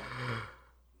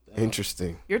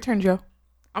 interesting. Your turn, Joe.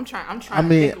 I'm trying. I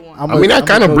mean, to think of one. I mean, I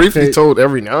kind of go briefly crazy. told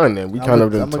every now and then. We kind of I'm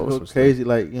didn't gonna told go some stuff. crazy.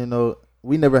 Like, you know,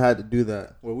 we never had to do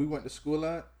that. Where we went to school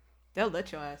at, They'll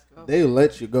let your ass go. they'll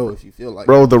let you go if you feel like.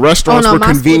 Bro, the restaurants Oh, no, were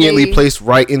my school, conveniently they- placed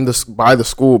right in by the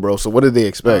school, bro. So what did they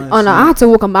expect? Nice. Oh no, I had to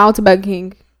walk a mile to Burger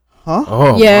King. Huh?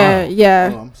 Oh, yeah, wow.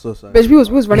 yeah. Oh, I'm so sorry. Bitch, we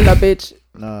was running that bitch.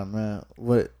 Nah, man.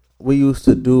 What we used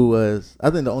to do was, I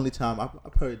think the only time I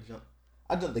probably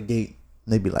jumped the gate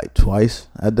maybe like twice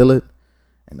at Dillard,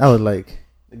 and I was like,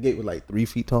 the gate was like 3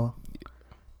 feet tall.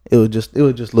 It was just a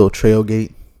little trail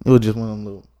gate. It was just one of them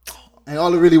little, and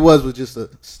all it really was just a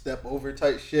step over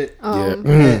type shit.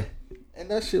 And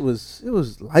that shit was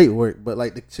light work. But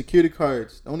like the security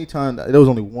guards, the only time there was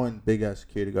only one big ass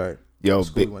security guard. Yo, the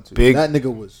school we big, went to. big. That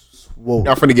nigga was swole.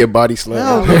 Y'all finna get body slammed.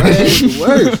 Hell no, that shit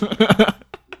was the worst.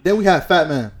 Then we had Fat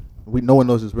Man. No one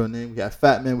knows his real name. We had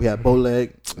Fat Man. We had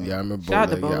Bowleg. Yeah, I remember Shout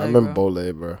out to Bowleg. Yeah, I Bowleg, remember bro.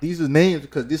 Bowleg, bro. These are names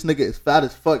because this nigga is fat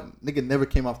as fuck. Nigga never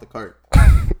came off the cart.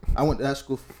 I went to that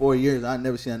school for 4 years. I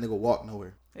never seen that nigga walk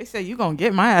nowhere. They say you gonna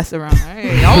get my ass around.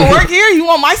 Hey, I'm gonna work here. You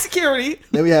want my security?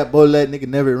 Then we had Bowleg. Nigga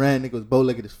never ran. Nigga was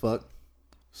bow-legged as fuck.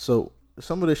 So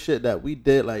some of the shit that we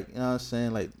did, like, you know what I'm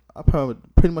saying, like, I probably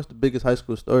pretty much the biggest high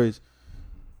school stories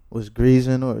was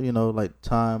greasing or, you know, like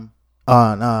time.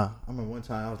 Nah. I remember one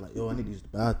time I was like, yo, I need to use the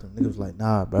bathroom. Nigga was like,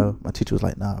 nah, bro. My teacher was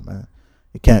like, nah, man,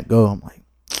 you can't go. I'm like,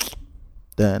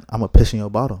 then I'm gonna piss in your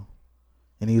bottle.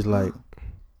 And he's like,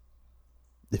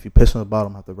 if you piss in the bottle,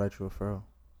 I'm gonna have to write you a referral.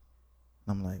 And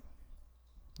I'm like,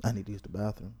 I need to use the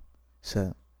bathroom. He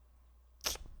said,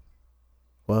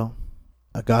 well,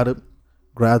 I got it,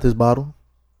 grabbed his bottle,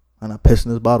 and I pissed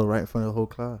in his bottle right in front of the whole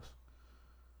class.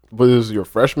 But this was your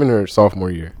freshman or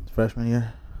sophomore year? Freshman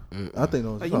year. I think it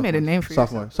was. Oh, you made a name for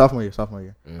sophomore. yourself. Sophomore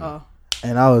year. Oh,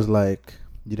 And I was like,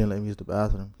 you didn't let me use the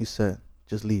bathroom. He said,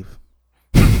 just leave.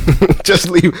 Just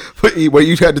leave. Wait,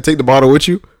 you had to take the bottle with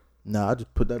you? Nah, I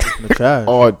just put that bitch in the trash.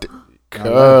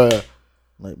 Oh,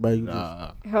 Like, bro, you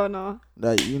nah. Hell no.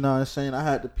 like, you know what I'm saying? I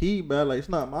had to pee, bro. Like, it's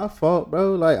not my fault,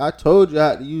 bro. Like, I told you I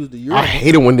had to use the I urinal.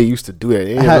 hate it when they used to do that.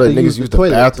 They I had let to niggas use use the the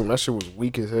toilet. bathroom. That shit was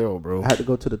weak as hell, bro. I had to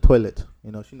go to the toilet.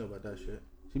 You know, she know about that shit.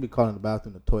 She be calling the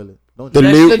bathroom the toilet. Don't The you?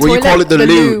 loo. the What you toilet? call it? The The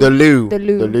loo. loo. The loo. The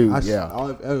loo. The loo. I- Yeah. all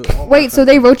my Wait, so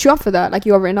they wrote you up for that? Like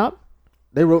you were written up?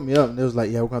 They wrote me up and they was like,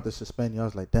 yeah, we're going to have to suspend you. I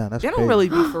was like, damn, that's they don't crazy. really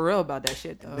be for real about that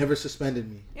shit though. Never suspended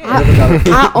me. Yeah. I never got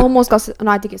a- I almost got.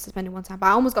 No, I did get suspended one time, but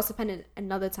I almost got suspended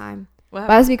another time. What But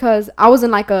happened? that's because I was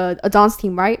in like a dance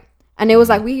team, right? And it was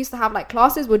like we used to have like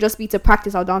classes would just be to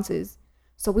practice our dances.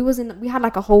 So we had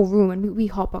like a whole room and we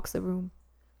hotboxed the room,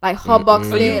 like hotboxed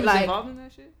So you it, was like involved in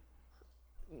that shit?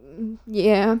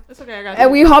 yeah. It's okay. I got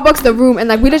And you. we hotboxed the room and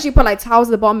like we literally put like towels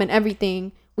at the bottom and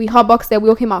everything. We hotboxed it. We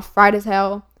all came out fried as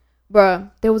hell,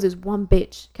 bruh. There was this one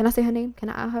bitch. Can I say her name? Can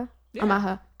I add her? Yeah. I'm at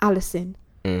her. Allison.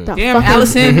 Mm. That Damn, fucking-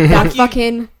 Allison. that Fuck you.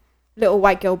 fucking little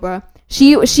white girl, bruh.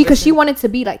 She because she wanted to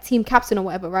be like team captain or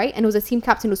whatever, right? And it was a team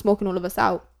captain who was smoking all of us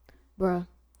out, bruh.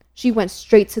 She went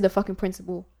straight to the fucking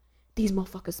principal. These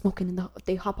motherfuckers smoking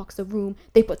they hotboxed the room.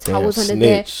 They put Damn, towels under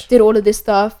snitch. there. Did all of this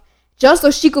stuff just so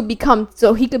he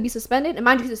could be suspended. And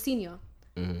mind you, he's a senior.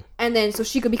 And then so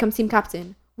she could become team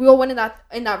captain. We all went in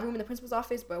that room in the principal's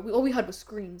office, bro. All we heard was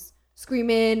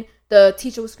screaming. The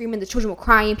teacher was screaming. The children were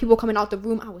crying. People were coming out the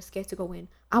room. I was scared to go in.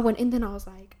 I went in. Then I was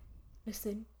like,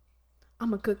 listen,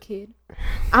 I'm a good kid.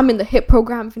 I'm in the HIP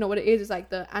program. If you know what it is, it's like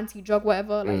the anti-drug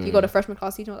whatever. Like you go to freshman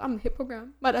class teacher. I'm in the HIP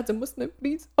program. My dad's a Muslim.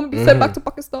 Please, I'm gonna be sent back to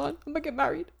Pakistan. I'm gonna get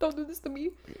married. Don't do this to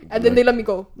me. And then they let me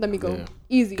go. Yeah.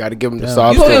 Easy. Gotta give him the Damn.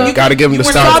 sob You story. couldn't- Gotta give him you the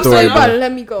were sob sob story, story, But bro.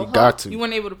 let me go. You got to. You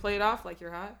weren't able to play it off like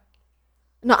you're high.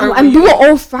 No, Or and were we you- were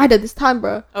all fried at this time,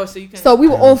 bro. Oh, so you can. So we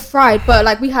were all fried, but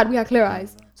like we had clear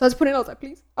eyes. So I was putting it. I was like,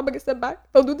 please, I'm gonna get sent back.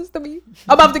 Don't do this to me.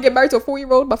 I'm about to get married to a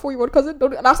 4-year-old, my 4-year-old cousin.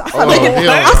 Don't do. And I started Oh, making. hell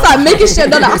I started making shit.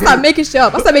 No, I started making shit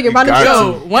up. I started making You random got shit. to.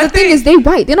 up. Yo, one The thing thing is, they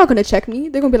right. They're not gonna check me.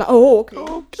 They're gonna be like, oh,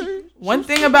 okay. One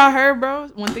thing about her, bro.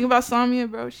 One thing about Samia,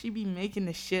 bro. She be making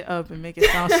the shit up and make it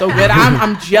sound so good.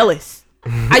 I'm jealous.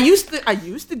 I used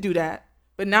to do that,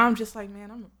 but now I'm just like, man,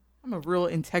 I'm a real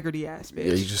integrity ass bitch.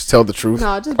 Yeah, you just tell the truth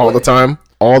No, just all do the it. time.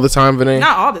 All the time, Vinay.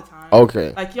 Not all the time.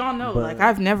 Okay. Like y'all know, But- like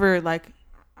I've never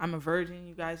I'm a virgin.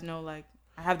 You guys know, like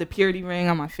I have the purity ring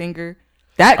on my finger.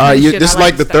 That kind of shit This I is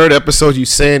like the to third episode you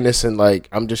saying this, and like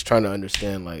I'm just trying to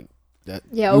understand like that.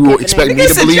 Yeah, you okay, will Vinay. expect stop. me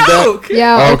It's to a believe that. joke.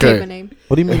 Yeah, Oh, okay. okay. My name.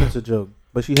 What do you mean it's a joke?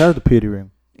 But she has the purity ring.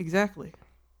 Exactly.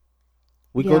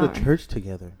 We go to Yeah. church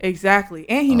together. Exactly.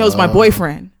 And he knows my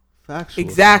boyfriend. Factual.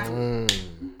 Exactly.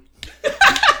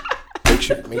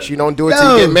 Make sure you don't do it till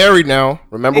Yo. you get married. Now,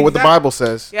 remember what the Exact- Bible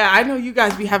says. Yeah, I know you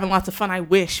guys be having lots of fun. I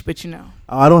wish, but you know.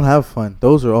 I don't have fun.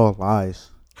 Those are all lies.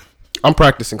 I'm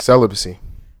practicing celibacy.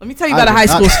 Let me tell you about a high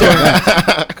school story.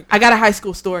 I got a high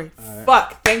school story. Right.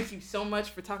 Fuck. Thank you so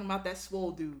much for talking about that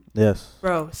swole dude. Yes.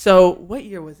 Bro, so what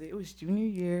year was it? It was junior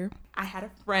year. I had a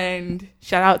friend.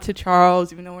 Shout out to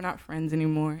Charles, even though we're not friends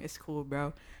anymore. It's cool,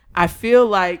 bro. I feel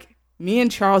like me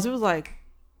and Charles, it was like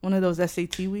one of those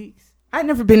SAT weeks. I'd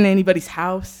never been to anybody's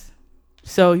house.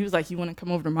 So he was like, you want to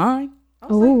come over to mine?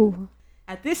 Oh.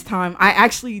 At this time, I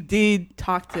actually did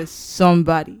talk to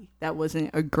somebody that wasn't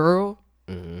a girl.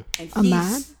 Mm-hmm. And a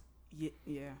man?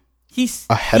 Yeah. He's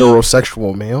a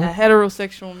heterosexual male? A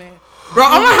heterosexual man. Bro,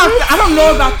 I don't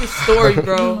know about this story,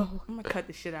 bro. I'm going to cut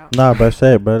this shit out. Nah, but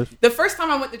say it, brother. The first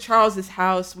time I went to Charles's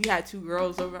house, we had 2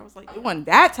 girls over. I was like, it wasn't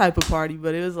that type of party,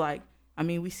 but it was like, I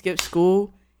mean, we skipped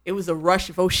school. It was a rush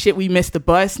of, oh shit, we missed the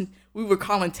bus. We were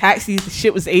calling taxis. The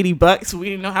shit was $80. We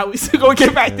didn't know how we was going to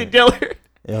get back to Dillard.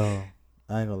 Yo,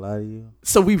 I ain't gonna lie to you.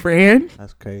 So we ran.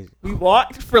 That's crazy. We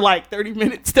walked for like 30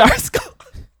 minutes to our school.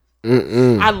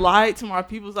 I lied to my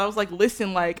peoples. I was like,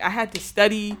 listen, like I had to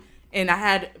study and I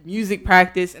had music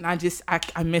practice and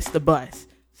I missed the bus.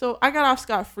 So I got off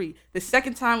scot-free. The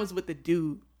second time was with the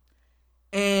dude.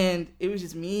 And it was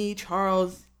just me,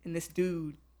 Charles, and this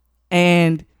dude.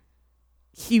 And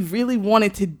he really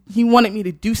wanted me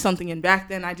to do something. And back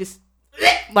then I just,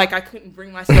 like, I couldn't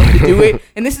bring myself to do it.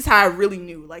 And this is how I really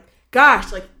knew. Like,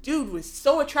 gosh, like, dude was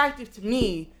so attractive to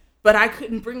me, but I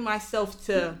couldn't bring myself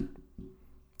to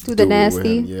do the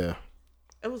nasty. Yeah.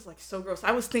 It was, like, so gross.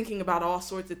 I was thinking about all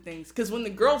sorts of things. Because when the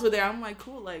girls were there, I'm like,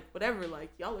 cool, like, whatever.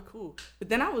 Like, y'all are cool. But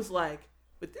then I was like,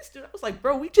 with this dude, I was like,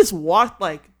 bro, we just walked,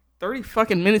 like, 30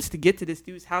 fucking minutes to get to this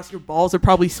dude's house. Your balls are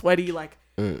probably sweaty. Like,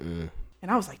 And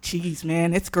I was like, geez,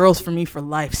 man, it's girls for me for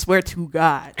life. Swear to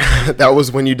God. That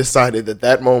was when you decided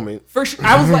that moment. For sure.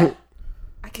 I was like,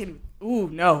 I can't. Ooh,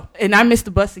 no. And I missed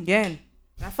the bus again.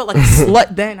 And I felt like a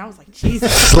slut then. I was like,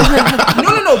 Jesus.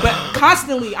 No. But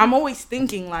constantly, I'm always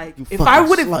thinking, like, if I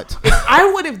would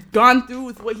have gone through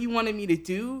with what he wanted me to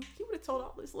do, he would have told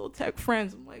all his little tech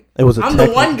friends. I'm like, I'm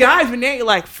the one guy, Vinay.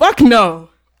 Like, fuck no.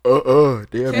 Damn.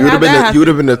 You would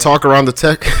have been the talk around the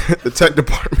tech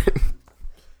department.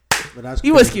 But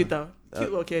he was cute though. Cute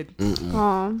little kid.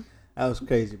 Aww. That was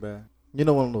crazy, bro. You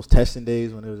know, one of those testing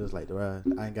days when it was just like, bro,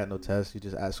 I ain't got no tests. You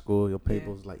just at school. Your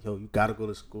paper was like, yo, you gotta go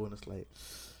to school, and it's like,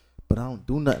 but I don't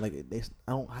do nothing. Like,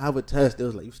 I don't have a test. It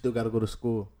was like, you still gotta go to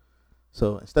school.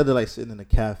 So instead of like sitting in a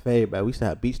cafe, bro, we used to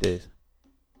have beach days.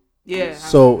 Yeah.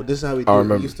 So this is how we do it.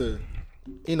 Remember. We used to,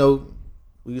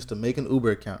 we used to make an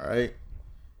Uber account, right?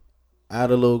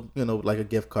 Add a little, like a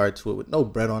gift card to it with no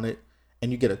bread on it,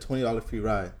 and you get a $20 free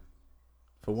ride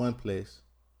for one place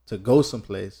to go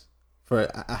someplace for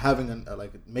having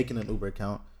making an Uber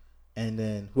account, and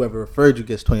then whoever referred you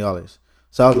gets $20.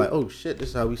 So I was like, oh shit, this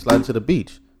is how we slide to the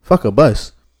beach. Fuck a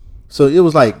bus. So it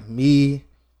was like me,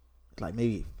 like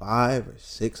maybe 5 or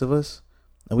 6 of us,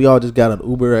 and we all just got an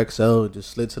Uber XL and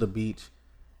just slid to the beach.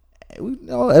 And we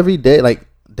every day, like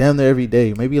damn near every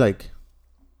day, maybe like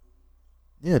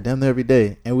damn near every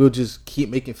day, and we'll just keep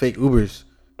making fake Ubers.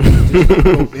 Just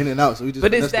go in and out. So we just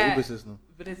finessed the Uber system.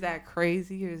 But is that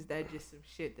crazy, or is that just some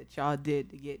shit that y'all did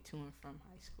to get to and from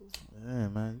high school? Yeah,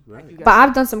 man, right. Like but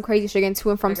I've done some crazy shit getting to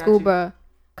and from school, bro.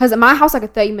 Cause my house like a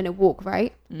 30-minute walk,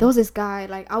 right? There was this guy,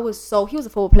 like he was a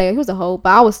football player, he was a hoe, but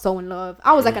I was so in love.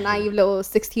 I was like a naive little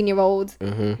 16-year-old,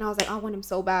 and I was like, I want him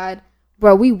so bad,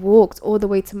 bro. We walked all the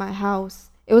way to my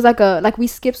house. It was like we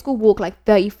skipped school, walk like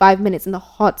 35 minutes in the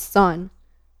hot sun,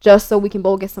 just so we can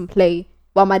both get some play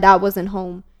while my dad wasn't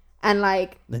home. And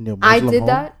like I did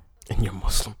that. And you're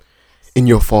Muslim. In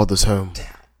your father's home.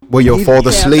 Where your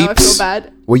father sleeps. I feel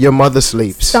bad. Where your mother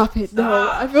sleeps. Stop it. No,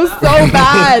 I feel so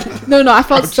bad. No, I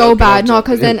felt so bad. No,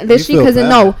 because then literally, because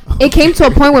it came to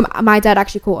a point where my dad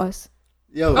actually caught us.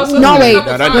 Yo, no, wait.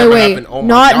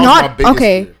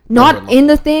 Not in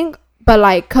the thing, but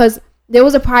like, because there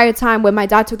was a prior time where my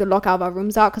dad took the lock out of our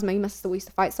rooms out because my sister used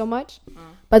to fight so much.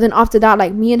 But then after that,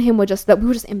 like me and him were just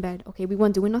in bed. Okay, we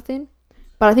weren't doing nothing.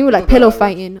 But I think we were like pillow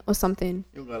fighting or something.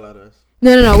 You got a lot of us.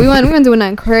 No. We weren't doing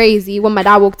nothing crazy. When my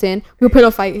dad walked in, we were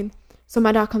pillow fighting. So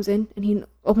my dad comes in and he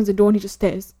opens the door and he just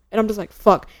stares. And I'm just like,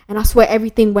 fuck. And I swear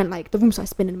everything went like, the room started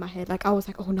spinning in my head. Like I was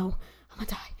like, oh no, I'm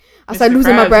gonna die. I started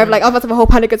losing my breath. Like I was about to have a whole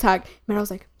panic attack. And I was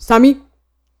like, Sammy,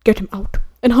 get him out.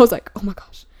 And I was like, oh my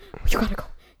gosh, you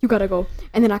gotta go.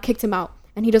 And then I kicked him out.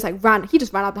 And he just ran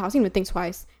out the house. He didn't even think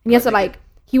twice. And he had to like,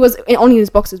 he was only in his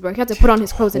boxers, bro. He had to put on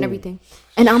his clothes and everything.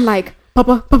 And I'm like,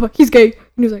 Papa, he's gay. And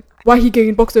he was like, why he gay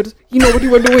in boxers? You know what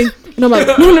you were doing? And I'm like,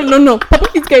 no, Papa,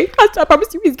 he's gay. I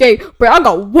promise you he's gay. Bro, I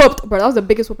got whooped. Bro, that was the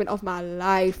biggest whooping of my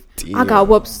life. Damn. I got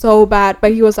whooped so bad.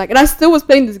 But he was like, and I still was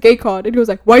playing this gay card. And he was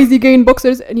like, why is he gay in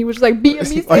boxers? And he was just like beating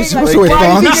me. Why is he supposed to wear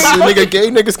thongs? Nigga, gay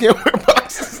niggas can't wear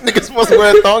boxers. Niggas supposed to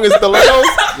wear thongs and stilettos.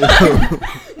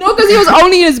 No, because he was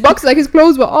only in his boxers. Like his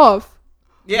clothes were off.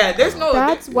 Yeah, there's no.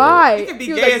 That's why. He could be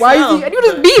he was gay like, why as is he? And he was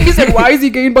just beat. He said, "Why is he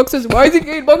gay in boxers? Why is he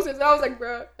gay in boxers?" And I was like,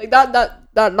 "Bro, like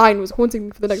that line was haunting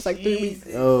me for the next like 3 weeks."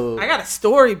 Oh. I got a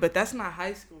story, but that's not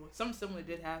high school. Something similar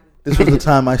did happen. This was the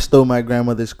time I stole my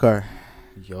grandmother's car.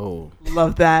 Yo,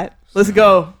 Love that. Let's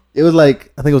go. It was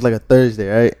like, I think it was like a Thursday,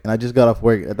 right? And I just got off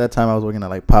work. At that time, I was working at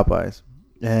like Popeyes.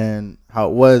 And how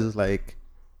it was like,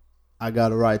 I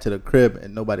got a ride to the crib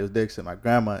and nobody was there except my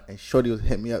grandma. And Shorty was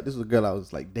hitting me up. This was a girl I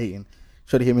was like dating.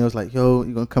 Shorty hit me. I was like, yo,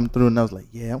 you gonna come through? And I was like,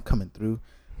 yeah, I'm coming through.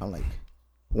 I'm like,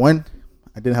 one,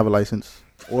 I didn't have a license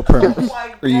or permit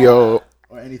yo,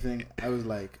 or anything. I was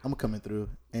like, I'm coming through.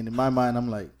 And in my mind, I'm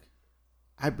like,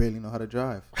 I barely know how to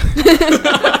drive.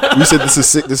 you said this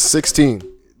is 16.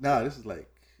 Nah, this is like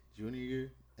junior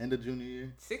year, end of junior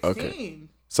year. 16. Okay.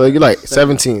 So you're like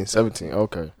 17.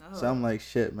 Okay. Oh. So I'm like,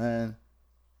 shit, man.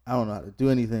 I don't know how to do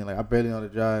anything. Like, I barely know how to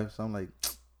drive. So I'm like,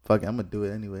 fuck it, I'm gonna do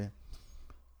it anyway.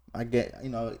 I get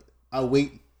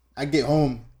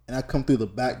home and I come through the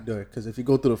back door. Because if you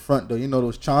go through the front door, you know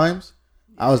those chimes?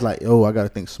 I was like, yo, I got to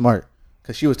think smart.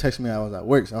 Because she was texting me I was at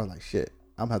work. So I was like, shit,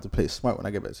 I'm going to have to play smart when I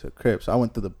get back to the crib. So I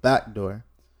went through the back door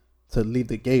to leave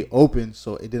the gate open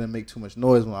so it didn't make too much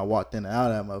noise when I walked in and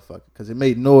out of that motherfucker. Because it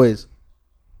made noise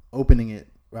opening it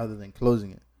rather than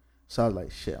closing it. So I was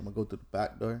like, shit, I'm going to go through the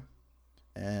back door.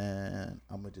 And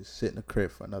I'm going to just sit in the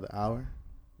crib for another hour.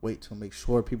 Wait till make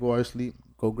sure people are asleep.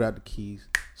 Go grab the keys,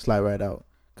 slide right out.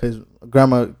 Cause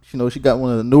grandma, you know, she got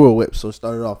one of the newer whips, so it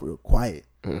started off real quiet.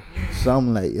 So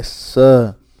I'm like, yes,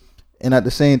 sir. And at the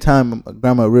same time, my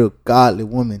grandma, a real godly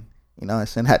woman. You know what I'm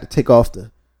saying? Had to take off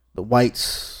the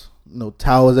whites, you know,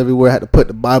 towels everywhere. Had to put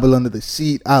the Bible under the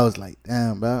seat. I was like,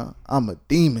 damn, bro, I'm a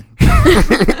demon.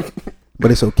 But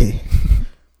it's okay.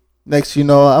 Next, you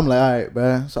know, I'm like, all right,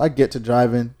 bro. So I get to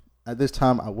driving. At this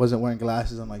time, I wasn't wearing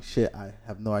glasses. I'm like, shit, I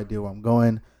have no idea where I'm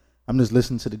going. I'm just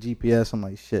listening to the GPS. I'm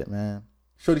like, shit, man.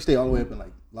 Shorty stayed all the way up in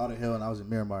like Lauderhill, and I was in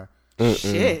Miramar.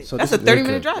 Shit, so that's a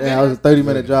 30-minute drive. Yeah, I was a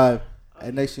 30-minute drive.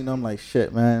 And next, you know, I'm like,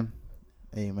 shit, man.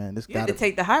 Hey, man, this You had to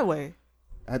take the highway.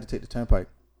 I had to take the turnpike.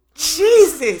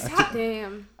 Jesus.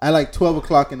 Damn. At like 12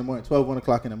 o'clock in the morning, 1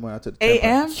 o'clock in the morning, I took the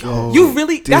A.M. turnpike. You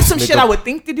really? That's some shit I would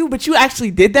think to do, but you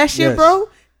actually did that shit, Yes. bro.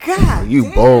 God, You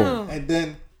damn. bold. And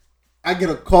then I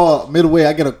get a call midway.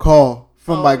 I get a call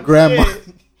from my grandma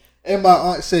and my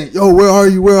aunt saying, "Yo, where are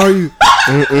you? Where are you?"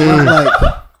 And I'm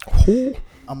like, "Who?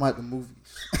 I'm at the movies."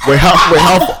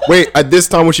 Wait. At this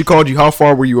time when she called you, how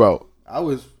far were you out? I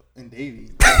was in Davie,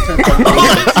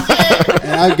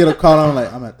 and I get a call. I'm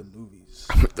like, "I'm at the movies."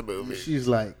 And she's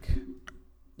like,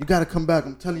 "You gotta come back.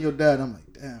 I'm telling your dad." I'm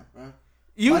like, "Damn, bro."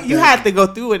 You had to go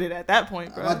through with it at that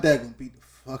point, bro. My dad gonna beat the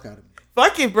fuck out of me.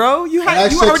 Fuck it, bro. You And I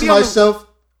had. You said already to on the- myself,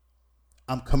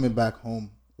 "I'm coming back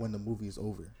home when the movie is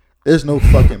over." There's no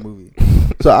fucking movie.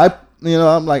 So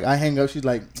I'm like, I hang up. She's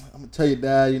like, "I'm gonna tell your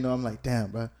dad." You know, I'm like,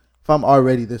 damn, bro. If I'm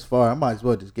already this far, I might as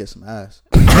well just get some ass.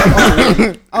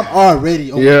 I'm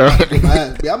already over my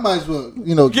ass. I might as well,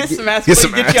 you know, Get some ass. get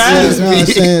some Get ass. your you ass. know what I'm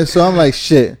saying? So I'm like,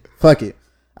 shit, fuck it.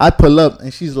 I pull up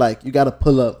and she's like, you gotta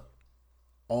pull up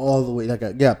all the way, like,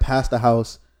 past the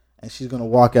house, and she's gonna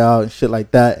walk out and shit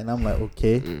like that. And I'm like,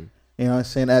 okay, you know what I'm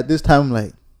saying? At this time,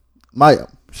 I'm like,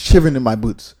 shivering in my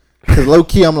boots, cause low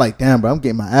key, I'm like, damn, bro, I'm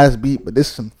getting my ass beat, but this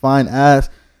is some fine ass,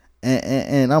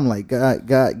 and I'm like, god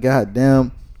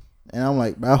damn. And I'm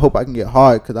like, bro, I hope I can get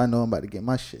hard because I know I'm about to get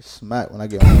my shit smacked when I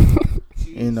get home.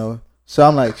 You know? So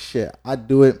I'm like, shit, I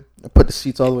do it. I put the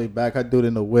seats all the way back. I do it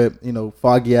in the whip, you know,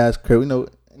 foggy ass crib. You know,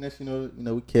 and then, you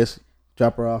know, we kiss,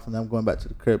 drop her off, and then I'm going back to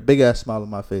the crib. Big ass smile on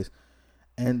my face.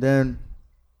 And then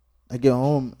I get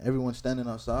home, everyone's standing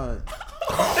outside.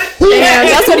 Damn,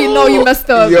 that's when you know you messed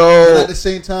up. And Yo, at the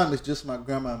same time, it's just my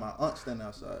grandma and my aunt standing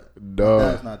outside. My dog.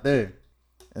 dad's not there.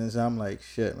 And so I'm like,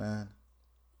 shit, man.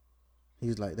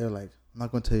 They're like, I'm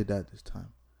not going to tell you that this time.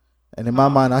 And in my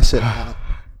mind, I said,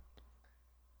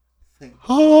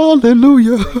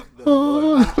 Hallelujah.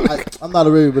 I'm not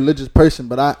a really religious person,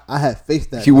 but I had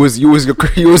faith that You was a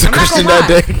Christian that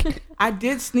day. I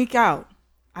did sneak out.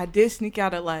 At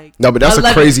like. No, but that's a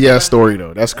 11. crazy ass story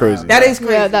though. That's crazy. That is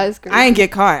crazy. Yeah, that is crazy. I ain't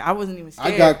get caught. I wasn't even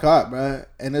scared. I got caught, bro.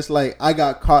 And it's like I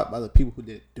got caught by the people who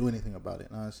didn't do anything about it.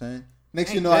 You know what I'm saying?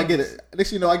 Next you know, I get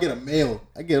a mail.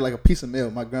 I get like a piece of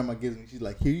mail. My grandma gives me. She's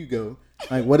like, "Here you go."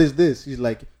 I'm like, what is this? She's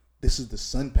like, "This is the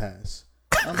Sun Pass."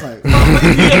 I'm like,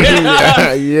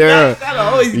 yeah. That'll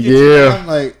always get you. Yeah. I'm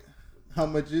like, how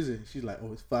much is it? She's like,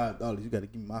 oh, it's $5. You got to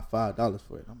give me my $5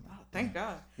 for it. I'm like, Thank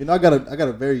God. you know, I got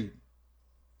a very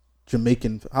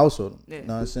Jamaican household. Yeah. You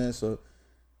know what I'm saying? So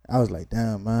I was like,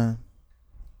 damn, man.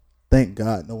 Thank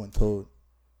God no one told.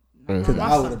 Because My I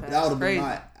son would have passed. that would have Crazy. been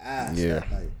my ass Yeah.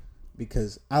 that night.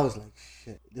 Because I was like,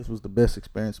 shit, this was the best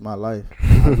experience of my life.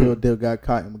 I real deal got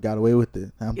caught and got away with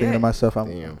it. I'm thinking Yeah. to myself,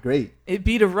 I'm Damn. great. It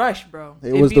be the rush, bro.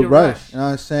 It was be the rush. You know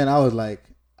what I'm saying? I was like,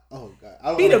 oh God. I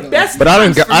don't Be wanna the get best. But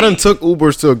times for I done me. took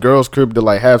Ubers to a girl's crib to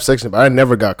like have sex, but I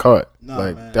never got caught. Nah,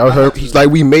 like man. that was I her. had to- He's like,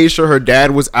 we made sure her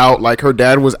dad was out. Like her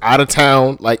dad was out of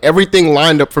town. Like everything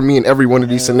lined up for me in every one of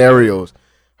these scenarios.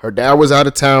 Her dad was out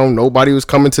of town. Nobody was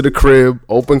coming to the crib.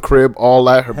 Open crib, all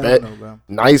that. Her Hell bed, no, bro.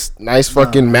 nice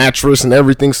fucking mattress and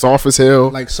everything, soft as hell.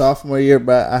 Like sophomore year,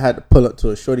 but I had to pull up to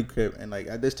a shorty crib, and like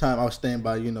at this time I was staying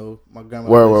by, you know, my grandma.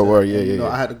 Word, yeah, you know, yeah.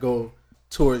 I had to go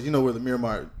towards, you know, where the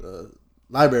Miramar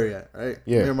library at, right?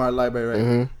 Yeah. Miramar library, right?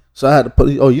 Mm-hmm. So I had to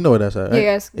put. Oh, you know where that's at, right? Yeah,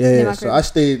 yes. Yeah. Near my So crib. I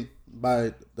stayed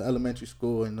by the elementary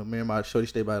school, and the Miramar shorty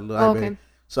stayed by the Oh, library. okay.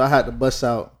 So I had to bust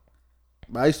out.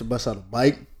 But I used to bust out a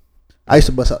bike. I used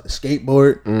to bust out the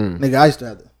skateboard. Nigga, I used to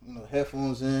have the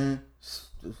headphones in,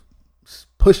 just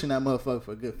pushing that motherfucker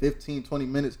for a good 15, 20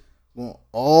 minutes, going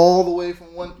all the way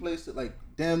from one place to like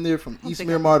damn near from East think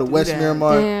I Miramar to could do West that.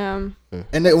 Miramar. Damn.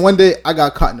 And then one day I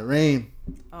got caught in the rain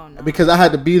Oh no. because I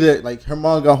had to be there. Like her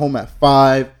mom got home at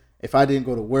 5. If I didn't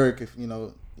go to work,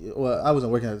 I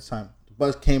wasn't working at the time. The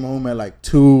bus came home at like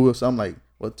 2 or something,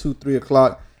 2, 3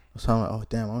 o'clock. So I'm like, oh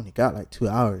damn, I only got like 2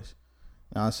 hours.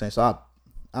 You know what I'm saying? So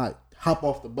I hop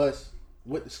off the bus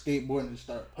with the skateboard and just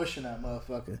start pushing that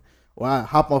motherfucker. Or I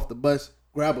hop off the bus,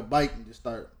 grab a bike and just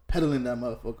start pedaling that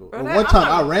motherfucker. Bro, Or that- one time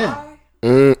I'm I not ran.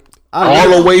 gonna lie.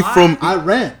 All the way from I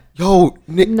ran. yo,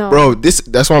 Nick, No. bro. That's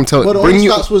what I'm telling. But the Bring only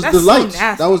you. stops was That's the so lights.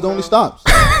 nasty, That was the only bro. stops.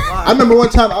 I remember one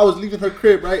time I was leaving her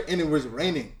crib, right, and it was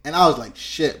raining, and I was like,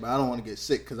 "Shit," but I don't want to get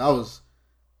sick because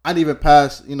I didn't even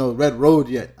pass, Red Road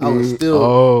yet. I was still,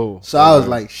 Oh, I was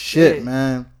like, "Shit, Shit.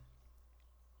 man."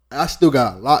 I still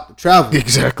got a lot to travel.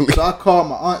 Exactly. So I called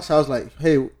my aunts. I was like,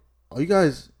 "Hey, are you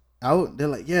guys out?" They're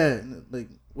like, "Yeah." And like,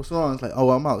 what's wrong? I was like, "Oh,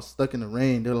 I'm out stuck in the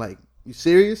rain." They're like, "You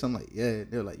serious?" I'm like, "Yeah."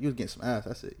 They're like, "You was getting some ass."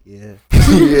 I said, "Yeah."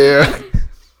 yeah.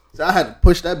 So I had to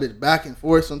push that bitch back and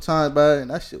forth sometimes, bro, and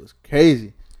that shit was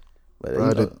crazy.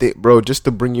 But Bro, just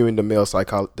to bring you into male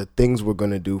psychology, the things we're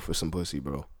gonna do for some pussy,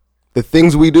 bro. The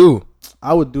things we do.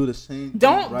 I would do the same.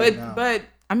 Don't. thing right now. But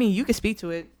I mean, you can speak to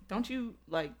it. Don't you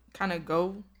like kind of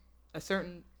go a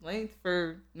certain length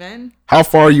for men? How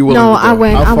far are you willing No, to go? I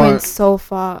went. How I far- went so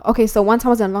far. Okay, so one time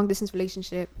I was in a long distance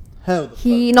relationship. Hell,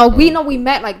 the We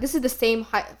met like this is the same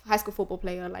high school football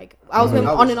player. Like I was with him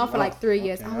I on was and in off for love. like 3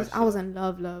 years. Okay, I was in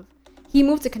love. He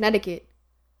moved to Connecticut,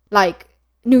 like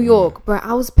New York, but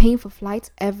I was paying for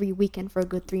flights every weekend for a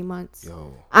good 3 months.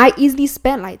 Yo. I easily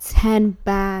spent like 10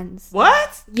 bands.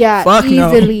 What? Yeah, Fuck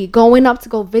no. easily going up to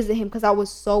go visit him because I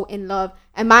was so in love.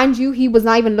 And mind you, he was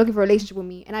not even looking for a relationship with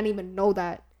me, and I didn't even know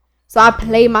that. So I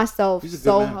played myself He's a good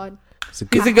so man. hard. It's a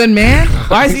He's a good man.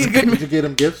 Why is he a good Did man? you get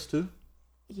him gifts too?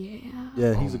 Yeah,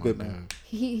 Yeah, he's a good man.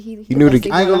 he knew the to-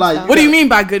 best I ain't gonna lie, lifestyle. What do you mean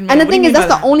by good man? And the What do you thing is, mean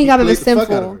that's by the only guy I've ever Played the sinned fuck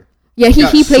out of for. her. Yeah, he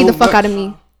Got played the so fuck out of much.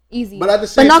 me. Easy. But at the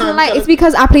same not time, gonna lie, you it's gotta-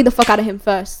 because I played the fuck out of him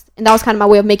first. And that was kind of my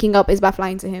way of making up is by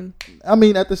flying to him. I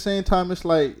mean, at the same time, it's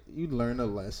like you learn a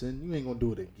lesson. You ain't gonna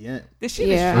do it again. This shit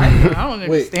Yeah. is trifling. I don't Wait,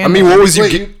 understand. I mean, that. what was you?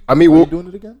 Wait, Get, I mean, Are you what? doing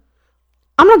it again?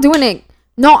 I'm not doing it.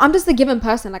 No, I'm just a giving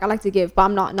person. Like I like to give, but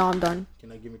I'm not. No, I'm done.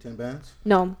 Can I give me 10 bands?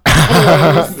 No.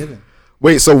 Anyways, Giving.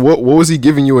 Wait, so what was he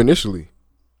giving you initially?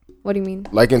 what do you mean?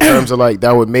 Like in terms of like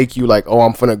that would make you like, oh,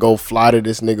 I'm finna go fly to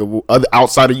this nigga.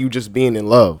 Outside of you just being in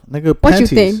love. Nigga, What you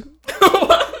panties. think?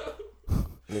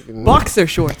 Boxer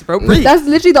shorts, bro. Breathe. That's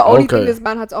literally the only Okay. thing this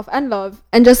man had to offer. And love.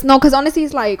 And just no, because honestly,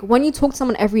 it's like when you talk to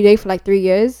someone every day for like 3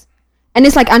 years, and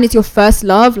it's like, and it's your first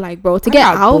love, like, bro, to I get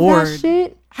got out of bored. that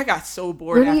shit. I got so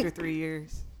bored Really? after 3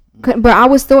 years. But I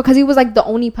was still, because he was like the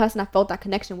only person I felt that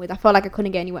connection with. I felt like I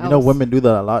couldn't get anywhere You else. know, women do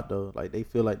that a lot though. Like they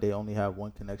feel like they only have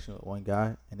one connection with one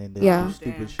guy, and then they Yeah. do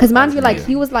stupid Damn. shit. Because man, you like like, that.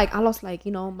 he was like, I lost like,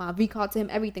 my V card to him,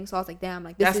 everything. So I was like, damn,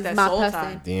 like, this That's is that my soul person.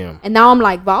 tie. Damn. And now I'm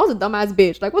like, bro, I was a dumbass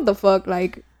bitch. Like, what the fuck?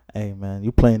 Like, Hey man,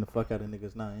 you playing the fuck out of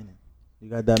niggas now, ain't it? You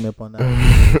got that me up on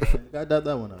that. You got that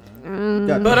one up. Man. You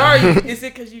got But that. are you? Is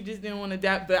it because you just didn't want to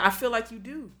adapt? But I feel like you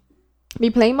do. be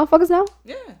playing motherfuckers now?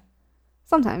 Yeah.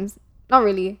 Sometimes. Not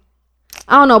really.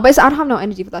 I don't know, but I don't have no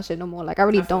energy for that shit no more. Like, I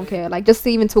really I feel don't you. care. Like, just to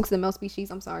even talk to the male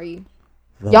species, I'm sorry.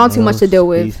 The y'all too much to deal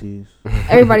with. species.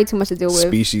 Everybody too much to deal with.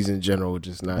 Species in general,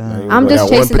 just not. not even I'm about just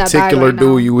that chasing one that bag particular right dude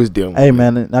now. you was dealing Hey with.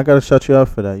 man, I gotta shut you up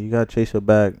for that. You gotta chase your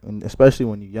bag, and especially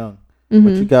when you're young. But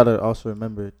you Mhm. gotta also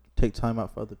remember, take time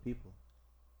out for other people.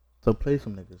 So play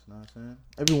some niggas, you know what I'm saying?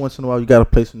 Every once in a while, you gotta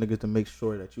play some niggas to make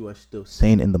sure that you are still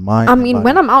sane in the mind. I and mean, body.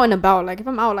 when I'm out and about, like if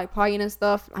I'm out like partying and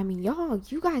stuff, I mean, y'all,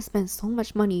 you guys spend so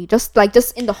much money just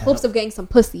in the hopes of getting some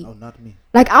pussy. Oh, not me.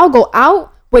 Like I'll go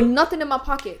out with nothing in my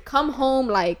pocket, come home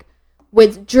like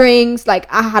with drinks. Like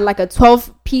I had like a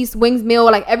 12-piece wings meal,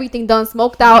 like everything done,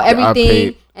 smoked out,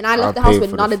 everything, and I left the house paid with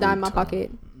for not the a dime in food my time.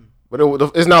 pocket. But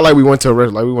it's not like we went to a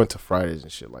restaurant. Like we went to Fridays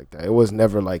and shit like that. It was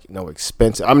never like no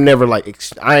expensive. I'm never like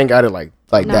I ain't got it like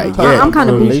Nah, that I'm yet. kinda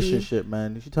a bougie. relationship,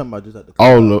 man. She talking about just at the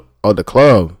club. The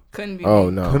club. Couldn't be. Oh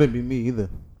me. no. Couldn't be me either.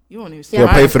 You won't even see. He'll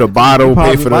Yeah. pay for the bottle,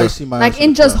 pay for the Like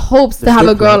in just hopes The to have a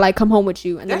strip girl club. like come home with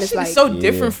you, and then That it's shit like is so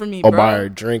different for me, or bro. buy her a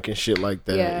drink and shit like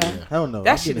that. Yeah. Yeah. Hell no.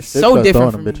 That I'm shit getting is a strip so club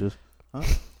different throwing for them me.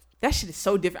 bitches. That shit is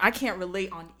so different. I can't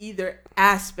relate on either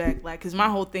aspect. Like, cause my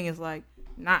whole thing is like,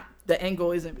 not the end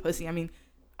goal isn't pussy. I mean,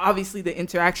 obviously the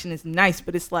interaction is nice,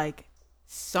 but it's like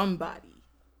somebody.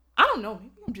 I don't know.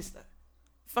 Maybe I'm just a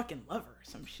fucking lover or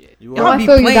some shit. You Y'all are. be I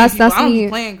feel you. playing That's- people. that's I don't me. be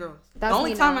playing girls. That's The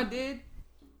only me time now. I did,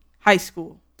 high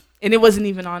school, and it wasn't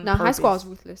even on. Nah, high purpose. school I was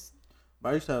ruthless. But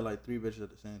I used to have like 3 bitches at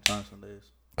the same time some days.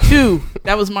 2.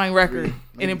 That was my record,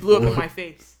 and it blew up in my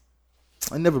face.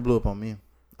 It never blew up on me.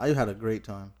 I had a great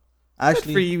time. Good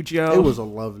Actually, for you, Joe. it was a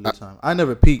lovely time. I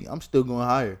never peaked. I'm still going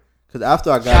higher. Because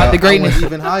after I got Shout out out, to I greatness. went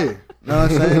even higher. You know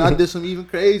what I'm saying? I did some even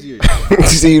crazier.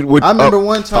 See, what, I remember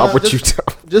one time, what you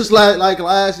just like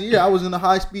last year, I was in a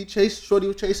high-speed chase. Shorty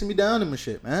was chasing me down and my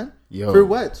shit, man. Yo. For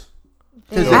what?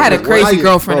 I had a crazy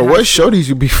girlfriend. Bro, in high what school. shorties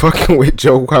you be fucking with,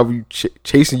 Joe? How you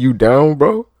chasing you down,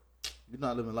 bro? You're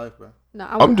not living life, bro. No,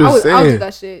 I'm just I would saying. do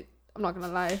that shit. I'm not gonna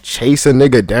lie. Chase a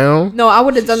nigga down? No, I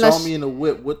would have She done that. saw me in a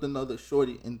whip with another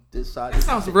shorty and decided. That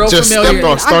sounds real Just familiar. stepped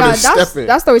on- started stepping.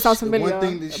 That story sounds The familiar. one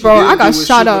thing that she Bro, didn't I got do was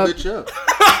shot shoot up. a bitch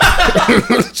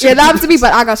up. Yeah, that happened to me,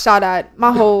 but I got shot at.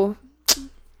 My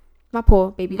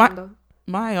poor baby. My- Thunder.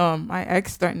 My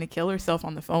ex threatened to kill herself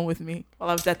on the phone with me while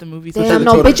I was at the movies. should've Damn,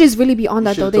 no, told her- bitches really be on You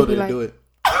that though. should've They told be her to like, do it.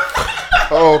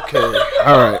 Okay.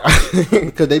 All right.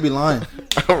 Because they be lying.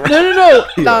 no.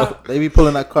 Nah. They be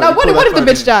pulling that card. Now, You what pull if that the card,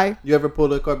 bitch die? You ever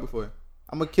pulled a card before?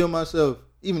 I'm gonna kill myself,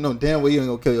 even though damn well you ain't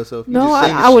gonna kill yourself. You No, just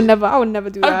saying I this would shit. never. I would never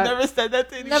do that. I've never said that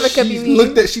to anyone. Never could be She me.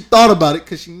 looked at. She thought about it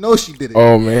because she knows she did it.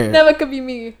 Oh, man. Never could be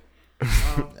me.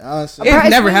 Honestly. It Bro, it's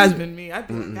never really- has been me. I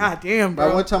think, God damn, Right,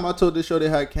 bro. one time I told this show they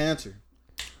had cancer.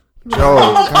 Joe.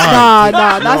 Nah,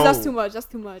 God, that's no. too much. That's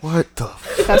too much. What the?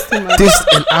 That's too much. This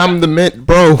and I'm the man,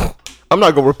 bro. I'm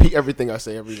not gonna repeat everything I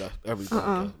say every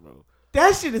podcast, bro.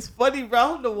 That shit is funny, bro. I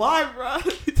don't know why, bro.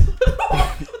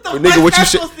 But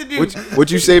nigga, what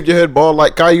you saved your head ball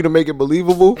like Caillou to make it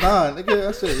believable? Nah, nigga,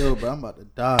 I said, yo, bro, I'm about to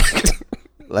die.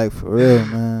 Like for real,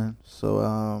 man. So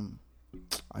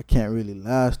I can't really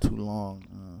last too long.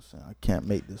 You know what I'm saying? I can't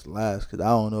make this last because I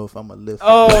don't know if I'm gonna live.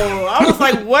 Oh, I was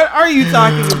like, what are you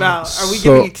talking about? Are we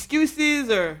So- giving excuses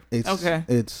or? It's, Okay.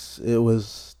 it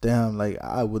was damn like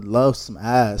I would love some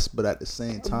ass, but at the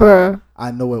same time, Bruh.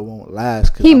 I know it won't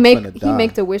last. Cause He I'm make finna he die.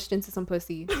 make the wish into some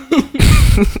pussy.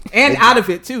 And out of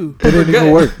it, too. It didn't even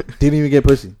Good. work. Didn't even get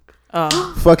pussy.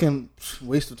 Oh. Fucking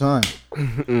waste of time.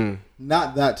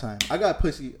 Not that time. I got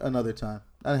pussy another time.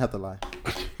 I didn't have to lie.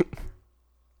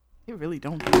 It really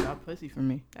don't be about pussy for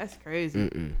me. That's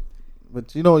crazy.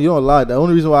 But you don't lie. The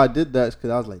only reason why I did that is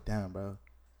because I was like, damn, bro,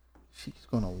 she's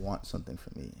gonna want something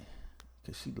from me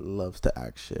because she loves to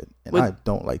act shit, and What- I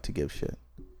don't like to give shit.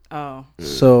 Oh.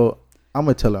 So I'm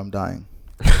gonna tell her I'm dying.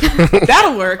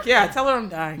 That'll work. Yeah, tell her I'm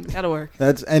dying. That'll work.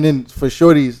 And then for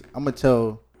shorties, I'm gonna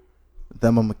tell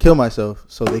them I'm gonna kill myself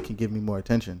so they can give me more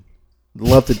attention.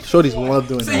 Shorties love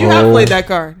doing So that. you have played that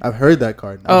card. I've heard that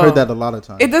card. I've Oh. heard that a lot of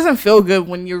times. It doesn't feel good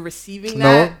when you're receiving No,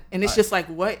 that, and it's just like,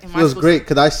 what am I feels supposed great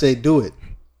because I say do it.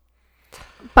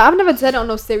 But I've never said it on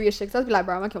no serious shit. 'Cause I'd be like,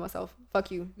 bro, I'm gonna kill myself.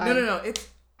 Fuck you. Bye. No. It's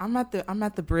I'm at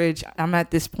the bridge. I'm at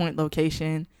this point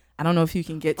location. I don't know if you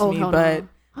can get to Oh, me, hell but no.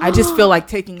 I just feel like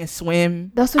taking a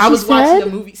swim. That's what I she was watching said?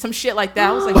 a movie, some shit like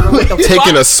that. I was like, bro, what the Taking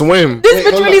fuck? a swim. This Wait,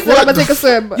 bitch hold really up. said I'm What gonna take a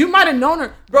swim. You might have known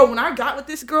her, bro. When I got with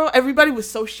this girl, everybody was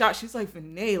so shocked. She's like,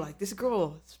 Vinay, like this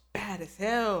girl is bad as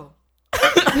hell.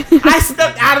 I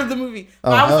stepped out of the movie.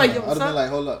 But I was like, yo, I'd what's have been up? like,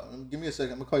 hold up, give me a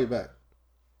second. I'm gonna call you back.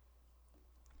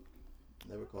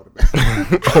 Never called her back.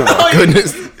 Oh my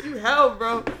goodness. You hell,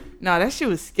 bro. Nah, that shit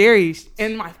was scary.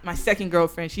 And my second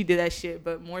girlfriend, she did that shit,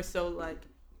 but more so like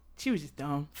she was just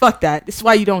dumb. Fuck that. This is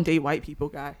why you don't date white people,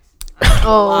 guys.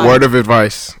 Oh, Word of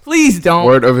advice. Please don't.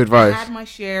 Word of I advice. had my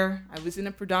share. I was in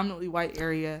a predominantly white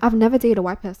area. I've never dated a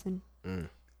white person.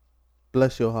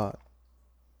 Bless your heart.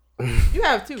 You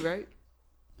have too, right?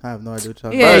 I have no idea what you're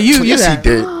talking Yeah, about. you Yes, have. he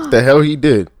did. The hell he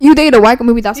did. You dated a white guy,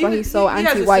 maybe that's He why was- he's so he has a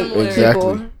anti-white similar-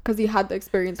 Exactly. because he had the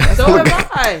experience. So am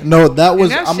I. No, that was.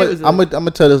 that I'm shit was a-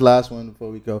 gonna tell this last one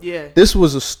before we go. Yeah. This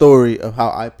was a story of how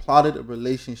I plotted a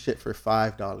relationship for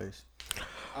 $5.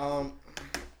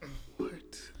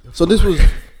 So this was.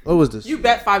 What was this? You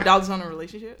bet $5 on a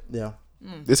relationship? Yeah.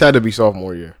 This had to be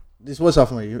sophomore year. This was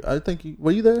sophomore year. I think you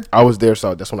were you there? I was there,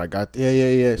 so that's when I got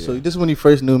there. Yeah. So this is when you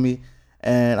first knew me,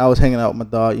 and I was hanging out with my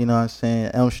dog. You know what I'm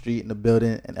saying? Elm Street in the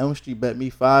building, and Elm Street bet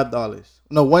me $5.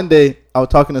 No, one day I was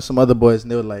talking to some other boys,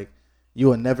 and they were like, "You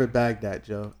will never bag that,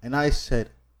 Joe." And I said,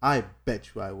 "I bet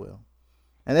you I will."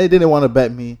 And they didn't want to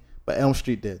bet me, but Elm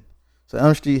Street did. So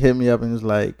Elm Street hit me up and was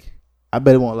like, "I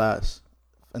bet it won't last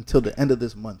until the end of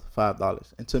this month,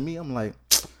 $5." And to me, I'm like,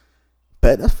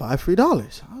 bet that's $5 free. I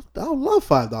would love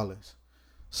 $5.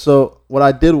 So what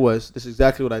I did was, this is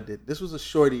exactly what I did. This was a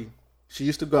shorty. She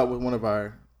used to go out with one of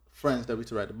our friends that we used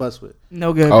to ride the bus with.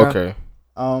 No good, bro. Okay.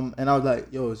 And I was like,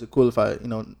 yo, is it cool if I,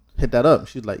 hit that up? And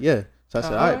she was like, yeah. So I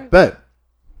said, all right, Alright. bet.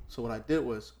 So what I did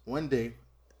was, one day,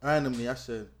 randomly, I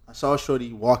saw a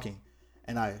shorty walking,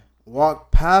 and I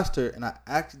walked past her, and I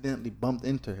accidentally bumped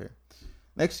into her.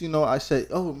 Next thing you know, I said,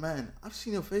 oh, man, I've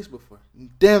seen your face before.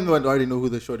 Damn, I already know who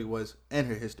the shorty was and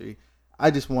her history.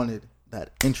 I just wanted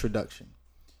that introduction.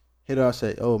 Hit her, I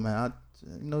said, oh, man,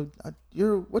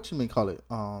 you're, what you mean call it,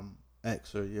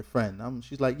 ex or your friend?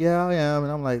 She's like, yeah, I am.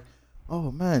 And I'm like,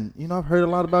 oh, man, I've heard a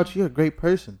lot about you. You're a great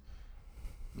person.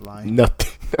 Lying.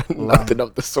 Nothing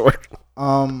of the sort.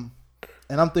 And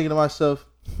I'm thinking to myself,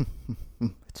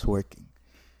 it's working.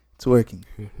 It's working.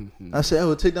 I said,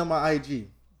 oh, take down my IG. She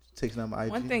takes down my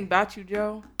IG. One thing about you,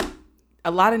 Joe,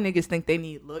 a lot of niggas think they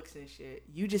need looks and shit.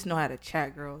 You just know how to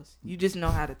chat girls. You just know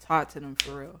how to talk to them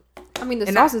for real. I mean, the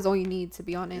And sauce is all you need, to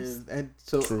be honest. And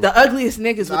so The ugliest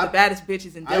niggas with I- the baddest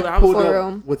bitches in I Dillon. pulled For up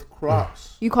real. with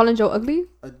Crocs. You calling Joe ugly?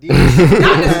 Adidas.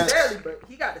 Not necessarily, but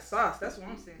he got the sauce. That's what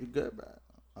I'm You saying. good, bro?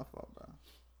 I fought, bro.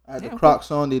 I had Yeah, the okay. Crocs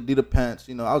on, the Adidas pants.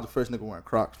 I was the first nigga wearing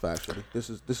Crocs, factually. This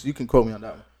is you can quote me on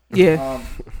that one. Yeah.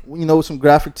 With some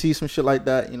graphic tees, some shit like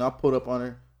that. I pulled up on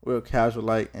her, real casual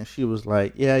like, and she was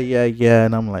like, yeah,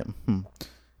 and I'm like,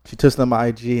 She took on my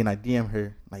IG, and I DM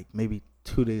her like maybe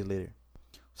 2 days later.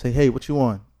 Say, hey, what you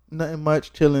want? Nothing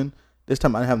much, chilling. This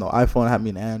time I didn't have no iPhone, I had me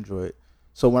an Android.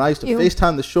 So when I used to Ew.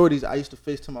 FaceTime the shorties, I used to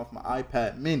FaceTime off my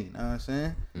iPad Mini. Know what I'm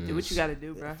saying? Do what you gotta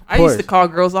do, bro. Of I used to course. call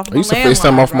girls off I my used to landline,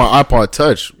 FaceTime off bro. my iPod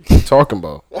Touch. What you talking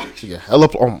about? Yeah,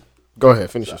 hella. Go ahead,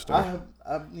 finish your story.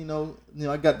 I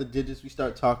got the digits. We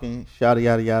start talking, yada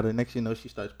yada yada. Next, she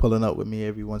starts pulling up with me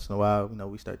every once in a while.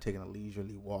 We start taking a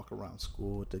leisurely walk around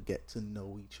school to get to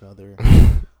know each other.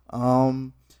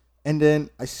 And then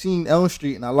I seen Elm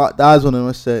Street, and I locked eyes on him.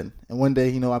 I said, and one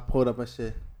day, I pulled up. I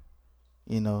said,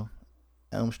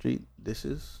 Elm Street, this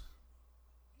is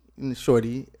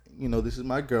shorty. This is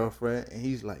my girlfriend. And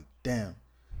he's like, damn,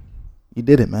 you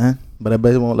did it, man. But I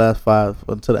bet it won't last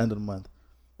until the end of the month.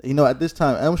 At this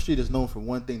time, Elm Street is known for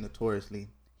one thing notoriously.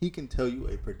 He can tell you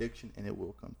a prediction and it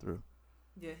will come through.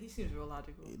 Yeah, he seems real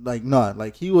logical.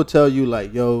 He will tell you,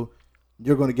 like, yo,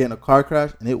 you're going to get in a car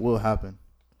crash and it will happen.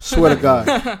 Swear to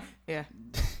God. Yeah.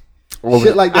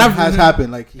 Shit like that has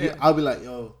happened. Like, Yeah. I'll be like,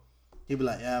 yo, he'll be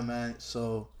like, yeah, man.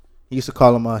 So he used to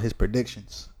call him his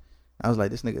predictions. I was like,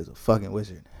 this nigga is a fucking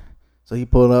wizard. So he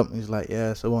pulled up and he's like,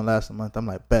 yeah, so it won't last a month. I'm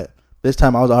like, bet. This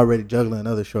time I was already juggling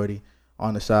another shorty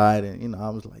on the side, and I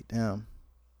was like, damn.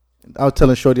 I was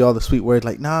telling shorty all the sweet words,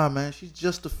 like, nah, man, she's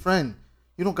just a friend.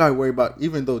 You don't gotta worry about,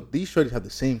 even though these shorties have the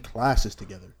same classes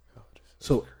together.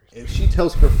 So if she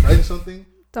tells her friend something,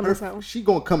 she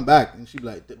gonna come back and she be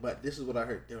like, but this is what I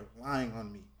heard. They're lying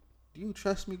on me. Do you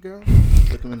trust me, girl?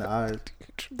 Look him in the eyes.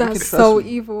 That's trust so me.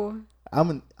 evil.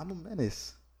 I'm a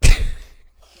menace.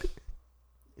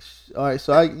 All right,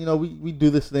 so we do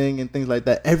this thing and things like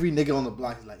that. Every nigga on the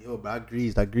block is like, yo, bro, I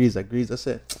greased. I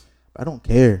said, I don't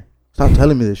care. Stop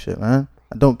telling me this shit, man.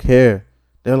 I don't care.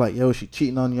 They're like, yo, she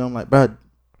cheating on you. I'm like, bro,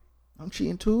 I'm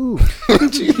cheating too.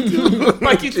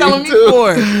 Like you telling me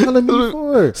for. Telling me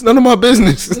for. It's none of my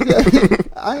business.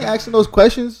 I ain't asking those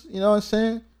questions. You know what I'm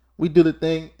saying? We do the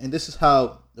thing, and this is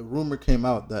how the rumor came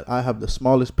out that I have the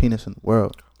smallest penis in the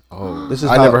world. Oh, This is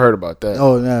I how- never heard about that.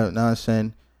 Oh, no, I'm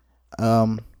saying.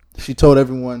 She told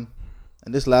everyone,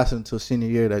 and this lasted until senior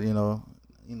year, that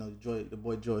the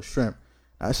boy Joe is shrimp.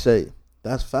 I say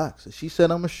that's facts. If she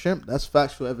said I'm a shrimp, that's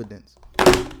factual evidence.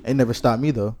 It never stopped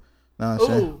me though. Know what I'm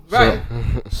saying? Ooh, right.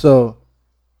 So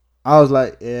I was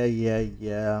like,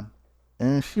 yeah,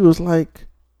 and she was like,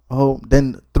 oh.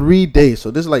 Then 3 days.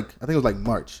 So this is like, I think it was like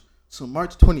March. So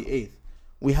March 28th,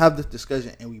 we have this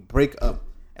discussion and we break up,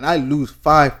 and I lose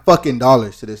 $5 fucking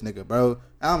to this nigga, bro.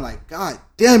 And I'm like, God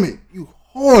damn it, you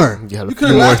whore. You had a You few could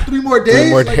have more- lasted 3 more days.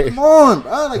 more Like, days. come on,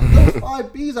 bro. Like, those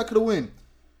 5 B's I could have win.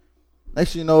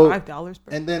 Next, you know, $5, bro.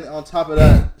 and then on top of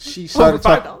that, she Over started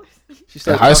talking. $5. She In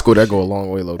started high talking school, that shit. go a long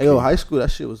way, low key. Hey, yo, high school,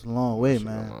 that shit was a long way, Shit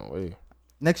go a man. long way.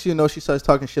 Next, you know, she starts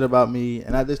talking shit about me,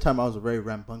 and at this time, I was a very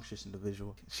rambunctious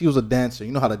individual. She was a dancer.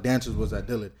 You know how the dancers was at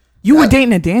Dillard. You were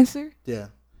dating a dancer? Yeah.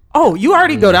 Oh, you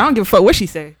already go there. I don't give a fuck what she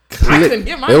say. I couldn't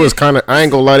get my It was dick. kind of. I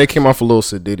ain't gonna lie. They came off a little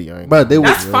sedity. I ain't But they gonna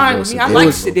lie. That's was, fine It with was me. I sedity like a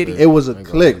little sedity. bit. it was a I ain't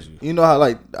gonna clique. lie with You know how,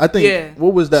 like, I think, Yeah.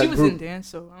 what was that She was group? in dance,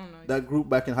 so I don't know. That group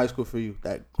back in high school for you?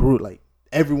 That group, like,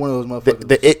 every one of those The motherfuckers.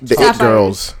 the it Sapphires.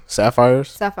 girls, sapphires.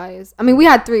 Sapphires. I mean, we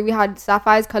had 3. We had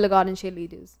Sapphires, Color Guard, and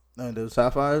Cheerleaders. And the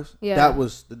Sapphires? Yeah. That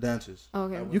was the dancers.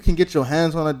 Okay. You can get your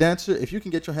hands on a dancer. If you can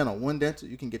get your hand on one dancer,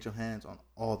 you can get your hands on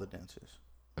all the dancers.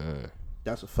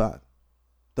 That's a fact.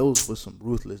 Those were some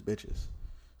ruthless bitches.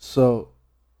 So,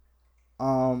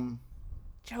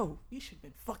 Joe, we should have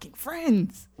been fucking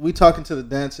friends. we talking to the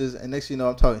dancers, and next thing you know,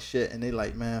 I'm talking shit, and they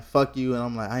like, man, fuck you, and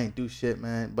I'm like, I ain't do shit,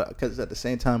 man. But because at the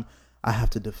same time, I have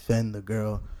to defend the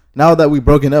girl. Now that we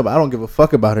broken up, I don't give a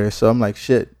fuck about her, so I'm like,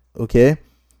 shit, okay.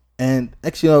 And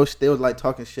next, you know, they was like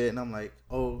talking shit, and I'm like,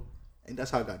 oh, and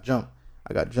that's how I got jumped.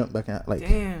 I got jumped back in, like,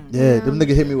 Damn. yeah, them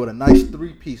nigga hit me with a nice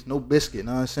 3-piece, no biscuit.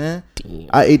 Know what I'm saying?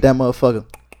 I ate that motherfucker.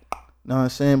 Know what I'm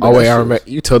saying? But Oh that wait, I shit remember.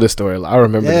 You tell this story. I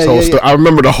remember Yeah, this whole yeah, story. yeah. I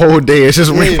remember the whole day. It's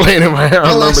just Yeah. replaying in my head. I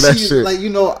all remember that see is, shit. like, you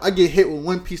know, I get hit with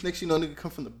one piece. Next, you know, nigga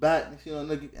come from the back. Next, you know,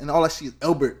 nigga, and all I see is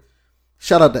Elbert.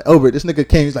 Shout out to Elbert. This nigga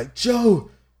came. He's like, Joe.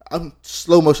 I'm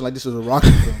slow motion like this was a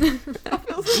rocket film.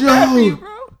 Joe,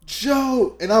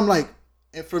 Joe, and I'm like,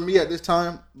 and for me at this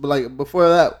time, but like before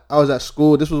that, I was at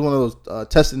school. This was one of those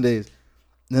testing days.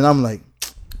 And then I'm like,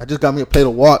 I just got me a plate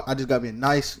of walk. I just got me a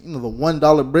nice, you know, the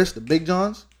 $1 brisk, the Big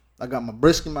Johns. I got my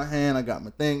brisk in my hand. I got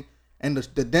my thing. And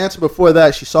the dancer before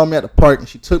that, she saw me at the park and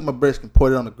she took my brisk and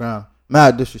poured it on the ground,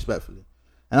 mad disrespectfully.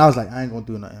 And I was like, I ain't gonna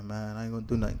do nothing, man. I ain't gonna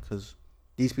do nothing because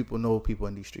these people know people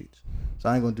in these streets, so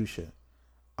I ain't gonna do shit.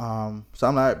 So I'm like,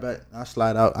 all right, bet. I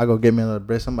slide out. I go get me another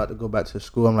brisk. I'm about to go back to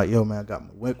school. I'm like, yo, man, I got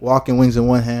my walking wings in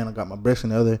one hand. I got my brisk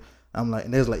in the other. I'm like,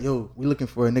 and they was like, yo, we looking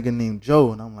for a nigga named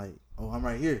Joe. And I'm like, oh, I'm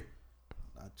right here.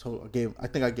 I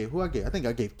think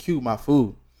I gave Q my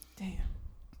food. Damn.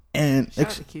 And Shout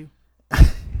out to Q.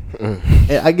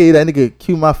 and I gave that nigga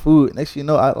Q my food. Next thing you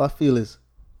know, I feel is,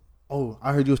 oh,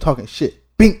 I heard you was talking shit.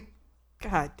 Bing,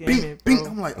 God damn bing, it, bro. bing.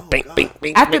 I'm like, oh, Bing, God. bing,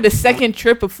 bing. After the second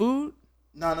trip of food,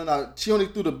 No. She only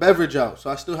threw the beverage out, so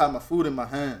I still had my food in my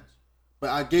hands. But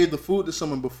I gave the food to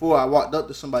someone before I walked up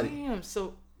to somebody. damn.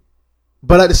 So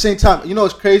But at the same time, you know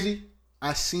what's crazy?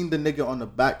 I seen the nigga on the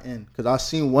back end because I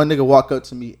seen one nigga walk up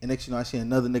to me, and next you know I seen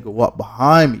another nigga walk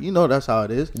behind me. You know that's how it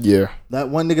is. Yeah. That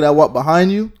one nigga that walked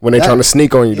behind you When they that- trying to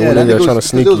sneak on you, the yeah, one that nigga nigga trying to was,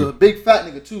 sneak there was a you. big fat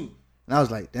nigga too, and I was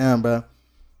like, damn, bro.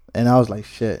 And I was like,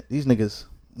 shit, these niggas.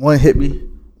 One hit me.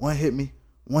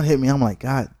 I'm like,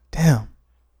 God damn,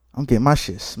 I'm getting my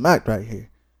shit smacked right here,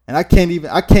 and I can't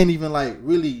even like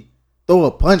really throw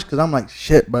a punch because I'm like,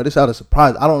 shit, bro, this out of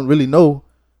surprise. I don't really know.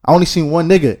 I only seen one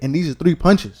nigga, and these are 3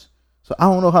 punches, so I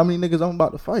don't know how many niggas I'm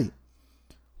about to fight.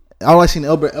 All I seen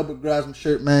Albert grabs my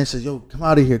shirt, man. He says, yo, come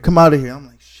out of here. I'm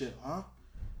like, shit, huh?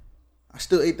 I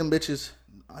still ate them bitches.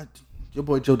 Your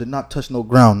boy Joe did not touch no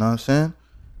ground, know what I'm saying?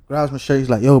 Grabs my shirt. He's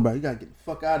like, yo, bro, you gotta get the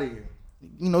fuck out of here.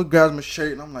 You know, he grabs my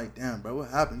shirt, and I'm like, damn, bro, what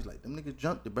happened? He's like, them niggas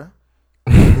jumped it, bro.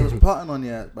 They was plotting on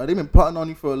your ass, bro. They been plotting on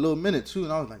you for a little minute, too.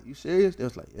 And I was like, you serious? They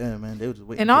was like, yeah, man. They was just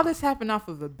waiting. and all this happened off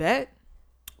of a bet.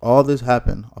 All this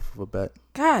happened off of a bet.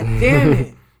 God damn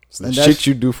it, It's the And shit that's-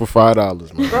 you do for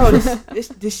 $5, man. bro.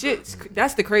 This shit.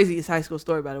 That's the craziest high school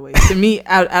story, by the way. To me,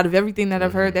 out of everything that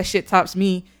I've heard, that shit tops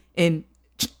me in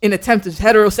attempt of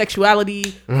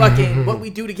heterosexuality, fucking what we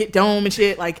do to get dome and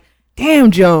shit. Like,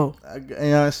 damn, Joe. You know what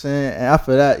I'm saying? And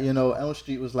after that, you know, Elm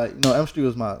Street was like, you know, Elm Street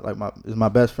was my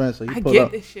best friend. So he I pulled get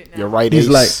up. this shit now. You're right. He's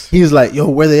Ace. like, yo,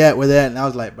 where they at? And I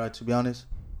was like, bro, to be honest,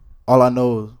 all I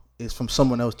know is from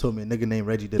someone else told me a nigga named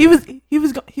Reggie did it. He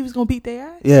was gonna beat their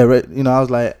ass. Yeah, you know, I was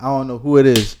like, I don't know who it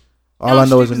is. All Elm I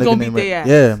know is Street a was nigga gonna named beat they Reggie. ass.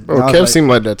 Yeah, Bro, and I was Kev like- seemed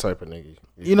like that type of nigga.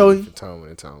 You know, for time in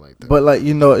a town like that. but like,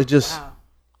 you know, it just Wow.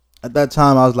 at that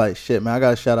time I was like, shit, man, I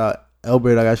gotta shout out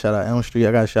Elbert, I gotta shout out Elm Street,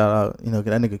 I gotta shout out, you know,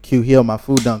 that nigga Q. He held my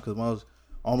food down because when I was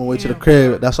on my way to the Damn, crib,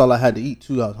 bro. that's all I had to eat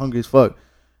too. I was hungry as fuck. You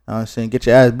know what I'm saying, get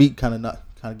your ass beat, kind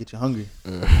of get you hungry.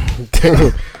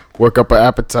 Work up an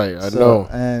appetite. I So, know.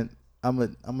 and I'm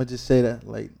gonna just say that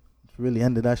like really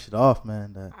ended that shit off,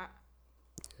 man. That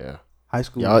Yeah. high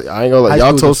school. Y'all, I ain't gonna lie. High Y'all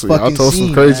school told was a some fucking crazy scene,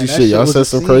 man. That shit. Y'all shit was said a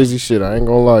some scene. crazy shit. I ain't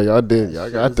gonna lie. Y'all did. Y'all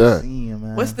shit got was a that. scene,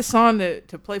 man. What's the song to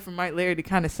play for Mike Larry to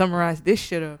kind of summarize this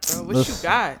shit up, bro? What you Listen.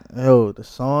 got? Yo, the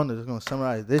song that's gonna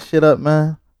summarize this shit up,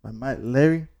 man. By Mike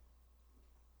Larry.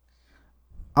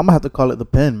 I'm gonna have to call it The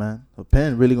Pen, man. The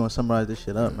Pen really gonna summarize this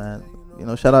shit up, man. You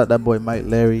know, shout out that boy Mike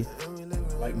Larry.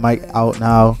 Like Mike out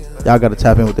now. Y'all gotta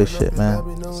tap in with this shit, man.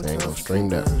 Ain't gonna stream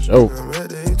that for sure. I'm at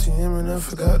the ATM and I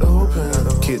forgot to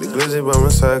open. Keep the glizzy by my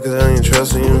side cause I ain't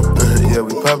trusting you. Yeah,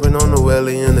 we popping on the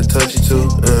welly and the touchy too.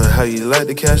 How you like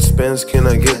to catch the spins? Can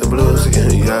I get the blues?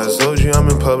 Yeah, I told you I'm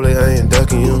in public, I ain't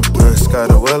ducking you. Scott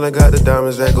the well, I got the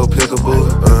diamonds that go pick a boo.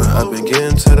 I've been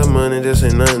getting to the money, this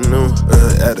ain't nothing new.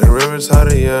 At the river's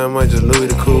hotter, yeah, I might just Louis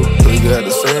the Coupe. We got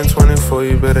the same 24,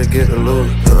 you better get the loot.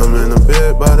 I'm in the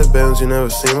bed by the bands you never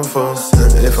seen before.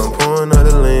 If I'm pouring out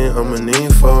the lean, I'ma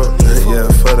need for it. Yeah,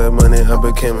 for that money, I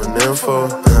became an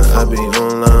info. I be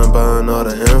online buying all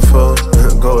the info.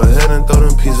 Go ahead and throw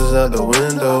them pieces out the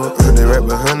window. They right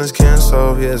behind us, can't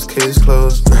solve, yeah, it's case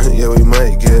closed. Yeah, we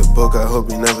might get booked, I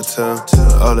hope you never tell.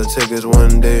 All it take is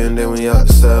one day and then we out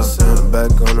to sell.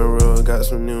 Back on the road, got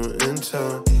some new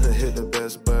intel. Hit the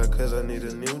Best Buy cause I need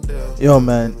a new deal. Yo,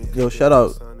 man. Yo, shout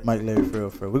out Mike Larry for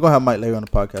real. We're gonna have Mike Larry on the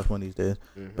podcast one of these days.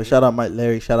 But shout out Mike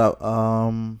Larry. Shout out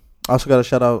also gotta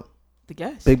shout out The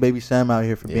guest. Big Baby Sam out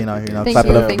here for being out here. Now Thank clap it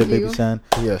you, up for thank Big Baby you. Sam.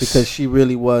 Yes. Because she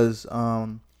really was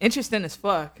Interesting as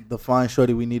fuck. the fine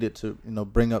shorty we needed to,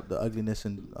 bring up the ugliness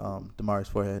in Damari's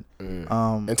forehead.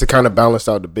 And to kind of balance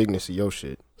out the bigness of your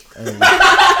shit. Hey,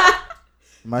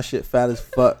 my shit fat as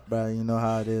fuck, bro. You know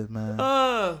how it is, man.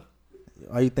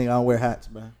 Why you think I don't wear hats,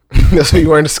 bro? That's what you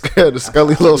wearing the Scully,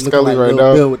 little Looking Scully like right Lil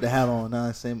now. Bill with the hat on.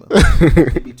 Nah, same.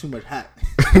 It be too much hat.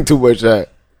 Too much that.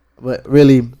 But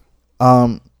really,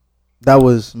 that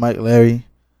was Mike Larry,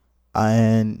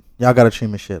 and y'all gotta treat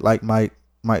me shit like Mike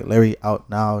Larry out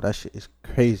now. That shit is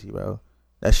crazy, bro.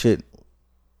 That shit.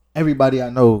 Everybody I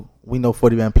know, we know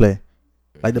 40 Man play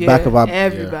like the back of our.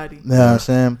 everybody. You know what I'm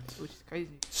saying? Which is crazy.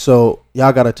 So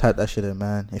y'all gotta type that shit in,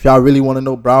 man. If y'all really want to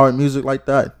know Broward music like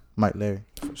that, Mike Larry.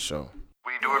 For sure.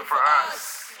 We do it for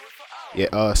us.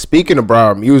 Yeah, speaking of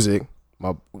Broward music,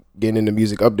 getting into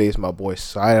music updates, my boy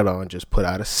Cylon just put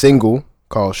out a single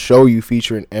called Show You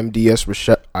featuring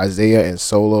MDS, Isaiah, and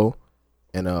Solo,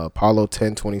 and Apollo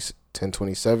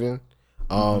 1027.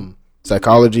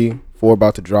 Psychology 4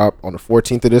 about to drop on the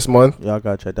 14th of this month. Y'all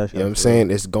gotta check that shit. You know what I'm saying?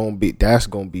 That's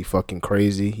gonna be fucking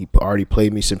crazy. He already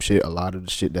played me some shit, a lot of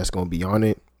the shit that's gonna be on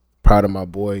it. Proud of my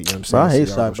boy, you know what I'm saying? Bro, I hate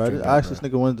So y'all side, go bro. stream I that, asked this bro.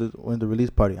 nigga when the release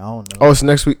party. I don't know. Oh, it's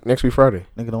next week Friday.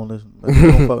 Nigga don't listen.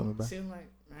 Nigga don't fuck with me, bro. Seem like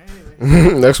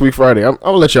anyway. Next week Friday. I'm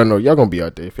gonna let y'all know. Y'all gonna be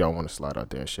out there if y'all want to slide out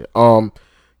there and shit.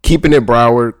 Keeping it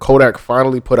Broward, Kodak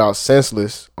finally put out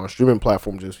Senseless on streaming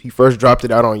platforms. He first dropped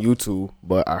it out on YouTube,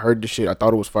 but I heard the shit. I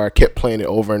thought it was fire. Kept playing it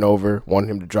over and over.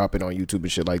 Wanted him to drop it on YouTube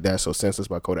and shit like that. So Senseless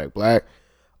by Kodak Black.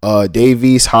 Dave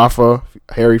East, Hoffa,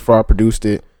 Harry Fraud produced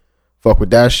it. Fuck with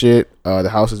that shit. The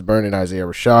House is Burning, Isaiah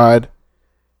Rashad.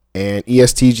 And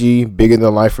ESTG, Bigger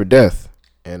Than Life or Death.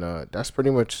 And that's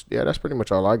pretty much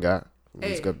all I got.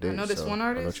 Hey, I know this one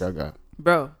I know artist. what y'all got.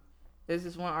 Bro, there's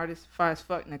this one artist, fire as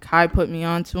fuck. Nakai put me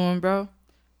on to him, bro.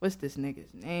 What's this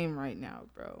nigga's name right now,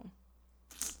 bro?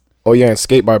 Oh yeah, and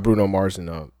Skate by Bruno Mars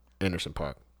and Anderson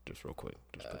 .Paak. Just real quick.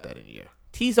 Just put that in the air.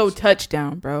 Tizo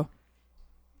Touchdown, bro.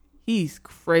 He's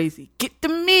crazy. Get the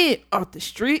mid off the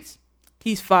streets.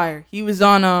 He's fire. He was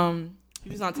on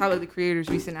Tyler the Creator's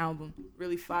recent album.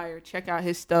 Really fire. Check out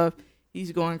his stuff.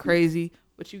 He's going crazy.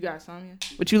 What you got, Samia?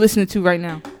 What you listening to right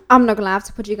now? I'm not gonna lie, I have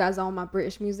to put you guys on my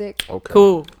British music. Okay.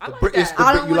 Cool. I like British- that.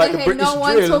 I don't You want like to the hear British no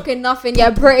one drill? talking nothing.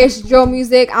 Yeah, British drill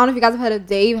music. I don't know if you guys have heard of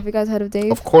Dave. Have you guys heard of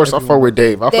Dave? Of course, I fuck with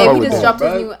Dave. Dave, he with just Dave. dropped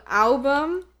his new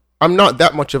album. I'm not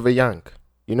that much of a Yank.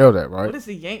 You know that, right? What is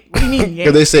a yank? What do you mean Because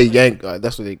yank? they say Yank.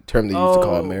 That's what the term they used to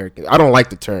call Oh. Americans. I don't like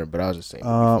the term, but I was just saying.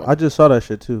 I just saw that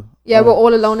shit too. Yeah, we're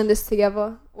all alone in this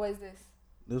together. What is this?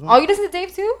 This Oh, one. you listen to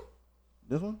Dave too?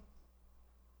 This one.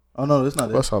 Oh no, it's not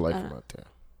it. What's I like from out there?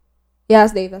 Yeah,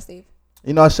 that's Dave. That's Dave.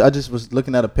 You know, I just was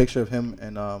looking at a picture of him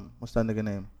and what's that nigga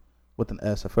name with an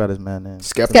S? I forgot his man name.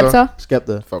 Skepta.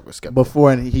 Skepta. Fuck with Skepta.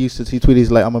 Before, and he tweeted,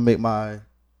 he's like, I'm gonna make my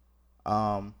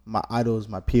idols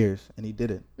my peers, and he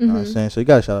did it. You know what I'm saying? So you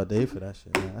gotta shout out Dave for that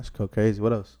shit, man. That's crazy.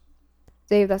 What else?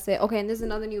 Dave, that's it. Okay, and there's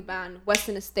another new band,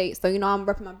 Western Estate. So, you know, I'm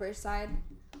repping my British side.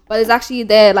 But it's actually,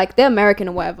 they're American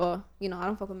or whatever. You know, I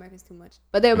don't fuck with Americans too much.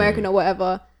 But they're American or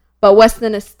whatever. But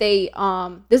Western Estate,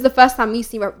 this is the first time me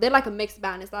seeing, they're like a mixed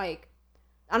band. It's like,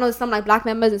 I know there's some like black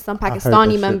members and some heard that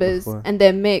Pakistani shit members. before. And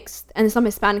they're mixed. And there's some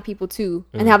Hispanic people too.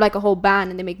 And they have like a whole band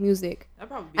and they make music.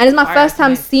 That'd probably be And it's my fire first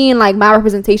time tonight. seeing like my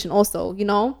representation also, you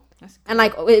know? That's And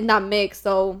like it's not mixed,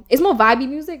 so it's more vibey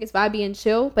music. It's vibey and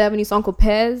chill. But I have a new song called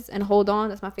Pez and Hold On.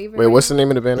 That's my favorite. Wait, right what's now. the name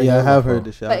of the band? Yeah, I again? have heard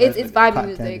this shit. But it's vibey Cotton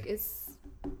music. Candy.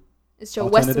 It's chill.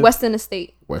 Alternative? Western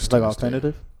Estate. It's like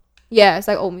alternative. Yeah, it's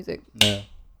like old music. Yeah.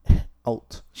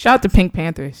 Alt. Shout out to Pink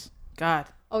Panthers. God,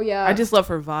 Oh yeah. I just love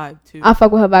her vibe too. I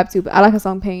fuck with her vibe too, but I like her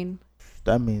song Pain.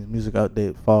 That means music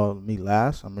update followed me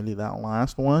last. I'm really that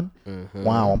last one.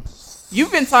 Wow.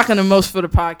 You've been talking the most for the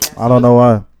podcast. I don't know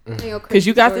why. Because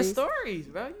you got the stories,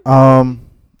 bro.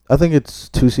 I think it's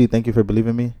 2C. Thank you for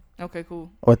believing me. Okay,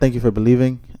 cool. Or thank you for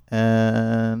believing.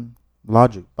 And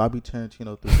Logic, Bobby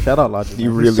Tarantino. Shout out Logic. You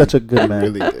man. really, He's such a good man.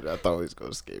 really did. I thought he was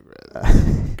gonna skate,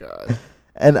 man. God.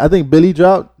 And I think Billy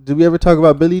dropped. Did we ever talk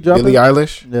about Billy dropping? Billie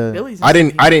Eilish. Yeah. Billy's I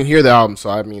didn't hear the album, so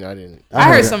I mean, I didn't. I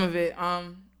heard some of it.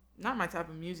 Not my type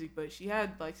of music, but she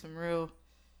had like some real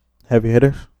heavy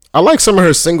hitters. I like some of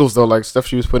her singles though, like stuff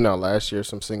she was putting out last year.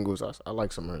 Some singles, I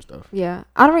like some of her stuff. Yeah,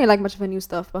 I don't really like much of her new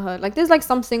stuff, but her like there's like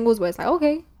some singles where it's like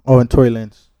okay. Oh, and Tory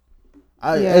Lanez.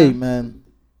 Yeah. Hey man,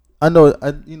 I know.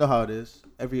 You know how it is.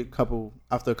 After a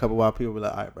couple while, people be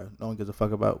like, "All right, bro, no one gives a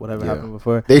fuck about whatever happened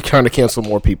before." They trying to cancel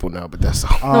more people now, but that's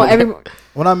all. No, everyone.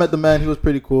 When I met the man, he was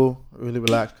pretty cool, really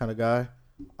relaxed kind of guy.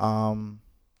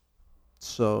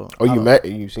 So. Oh,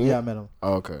 you seen? Yeah, I him? met him.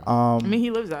 Oh, okay. I mean,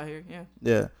 he lives out here. Yeah.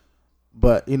 Yeah,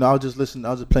 but I was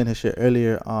just playing his shit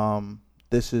earlier.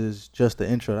 This is just the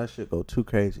intro. That shit go too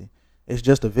crazy. It's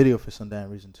just a video for some damn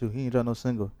reason too. He ain't dropped no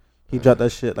single. He dropped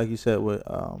that shit like you said with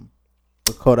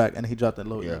Kodak, and he dropped that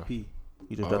little EP. He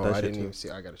just dropped that I shit didn't too. even see.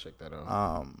 I gotta check that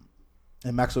out.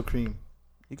 And Maxo Cream.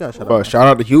 You gotta shout Bro, out. shout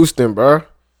out to Houston, bro.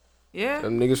 Yeah.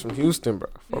 Them niggas from Houston, bro.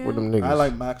 Fuck with them niggas. I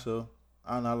like Maxo.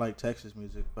 I like Texas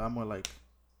music, but I'm more like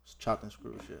chopped and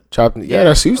screw shit. Yeah,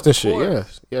 that's Houston of shit.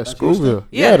 course. Yeah, That's Screwville. Houston?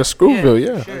 Yeah, the Screwville. Yeah,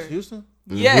 Yeah, for sure. That's Houston?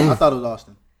 Yeah. I thought it was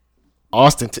Austin.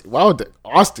 Austin. Why would that?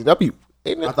 Austin? That'd be.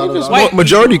 Ain't I thought it was it's white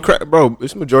majority, people. bro.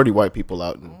 It's majority white people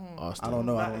out in Austin. I don't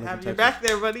know. I don't live in Have your Texas. back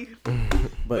there, buddy.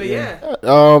 But yeah.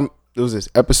 It was this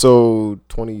episode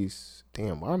 20.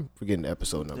 Damn, why I'm forgetting the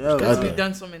episode numbers. Yeah, Because Goddamn. we've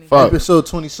done so many. Fuck. Episode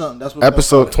 20 something. That's what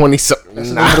Episode 20. That's the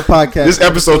name of the podcast. This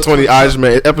episode 20. I just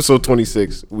made episode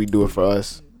 26. We do it for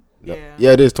us. Yeah.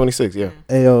 Yeah, it is 26. Yeah.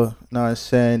 Ayo, no, I'm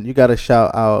saying you gotta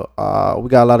shout out. We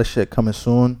got a lot of shit coming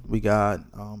soon. We got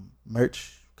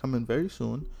merch coming very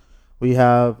soon. We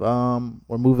have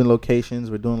we're moving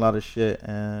locations. We're doing a lot of shit,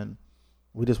 and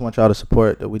we just want y'all to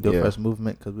support that we do Yeah. First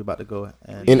Movement because we're about to go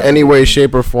and In any way,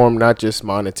 shape, or form, not just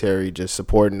monetary, just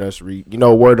supporting us.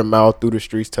 Word of mouth through the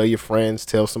streets. Tell your friends.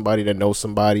 Tell somebody that knows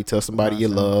somebody. Tell somebody you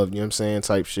love. You know what I'm saying?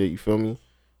 Type shit. You feel me?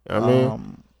 You know what I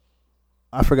mean?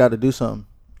 I forgot to do something,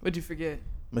 What'd you forget?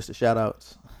 Mr.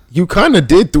 Shoutouts. You kind of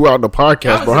did throughout the podcast,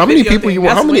 That bro. was a How many video people thing. you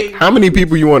want? That's way- How many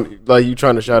people you want? Like you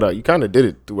trying to shout out? You kind of did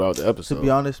it throughout the To episode. be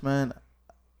honest, man,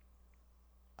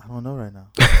 I don't know right now.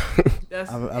 That's,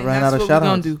 I and ran that's out of what we shout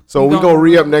gonna outs. do. So we gonna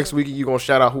re up next week, and you gonna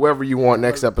shout out whoever you want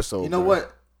next episode. You know bro.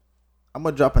 what? I'm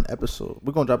gonna drop an episode.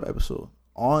 We're gonna drop an episode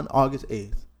on August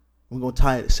 8th. We're gonna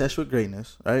tie it to Sesh with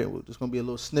Greatness, right? It's gonna be a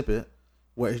little snippet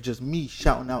where it's just me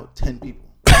shouting out 10 people.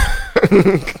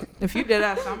 If you did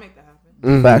that, I'll make that happen.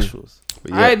 Mhm. Factuals.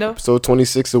 But Alright, no. Episode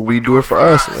 26 of We Do It For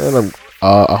Us, man.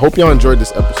 I hope y'all enjoyed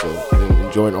this episode and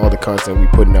enjoying all the content we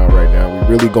putting out right now.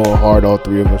 We really going hard, all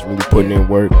three of us, really putting in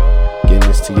work, getting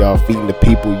this to y'all, feeding the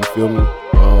people, you feel me?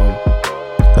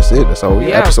 That's it. That's all we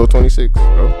Yeah. Episode 26,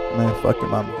 bro. Man, fuck your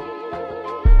mama.